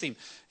against him.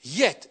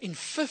 Yet, in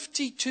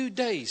 52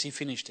 days, he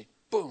finished it.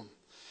 Boom.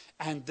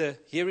 And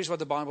here is what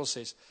the Bible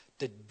says.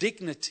 The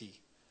dignity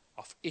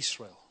of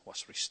Israel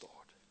was restored.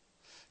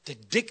 The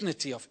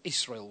dignity of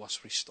Israel was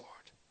restored.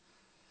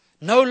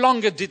 No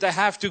longer did they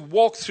have to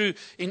walk through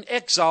in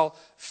exile,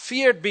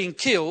 feared being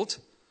killed,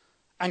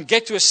 and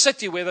get to a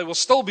city where they will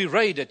still be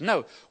raided.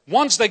 No.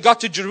 Once they got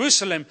to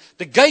Jerusalem,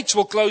 the gates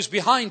will close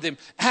behind them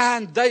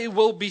and they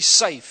will be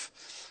safe.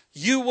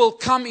 You will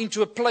come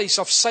into a place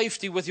of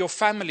safety with your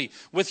family,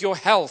 with your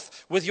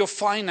health, with your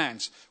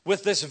finance,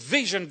 with this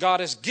vision God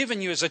has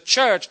given you as a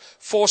church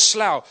for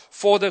Slough,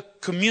 for the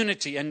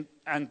community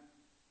and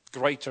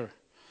greater.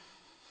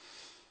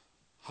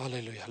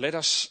 Hallelujah. Let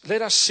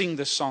us sing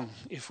this song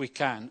if we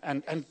can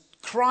and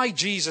cry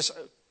Jesus.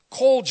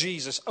 Call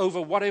Jesus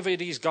over whatever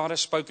it is God has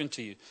spoken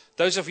to you.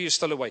 Those of you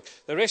still awake.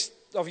 The rest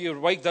of you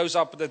awake those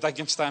up that they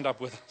can stand up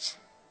with us.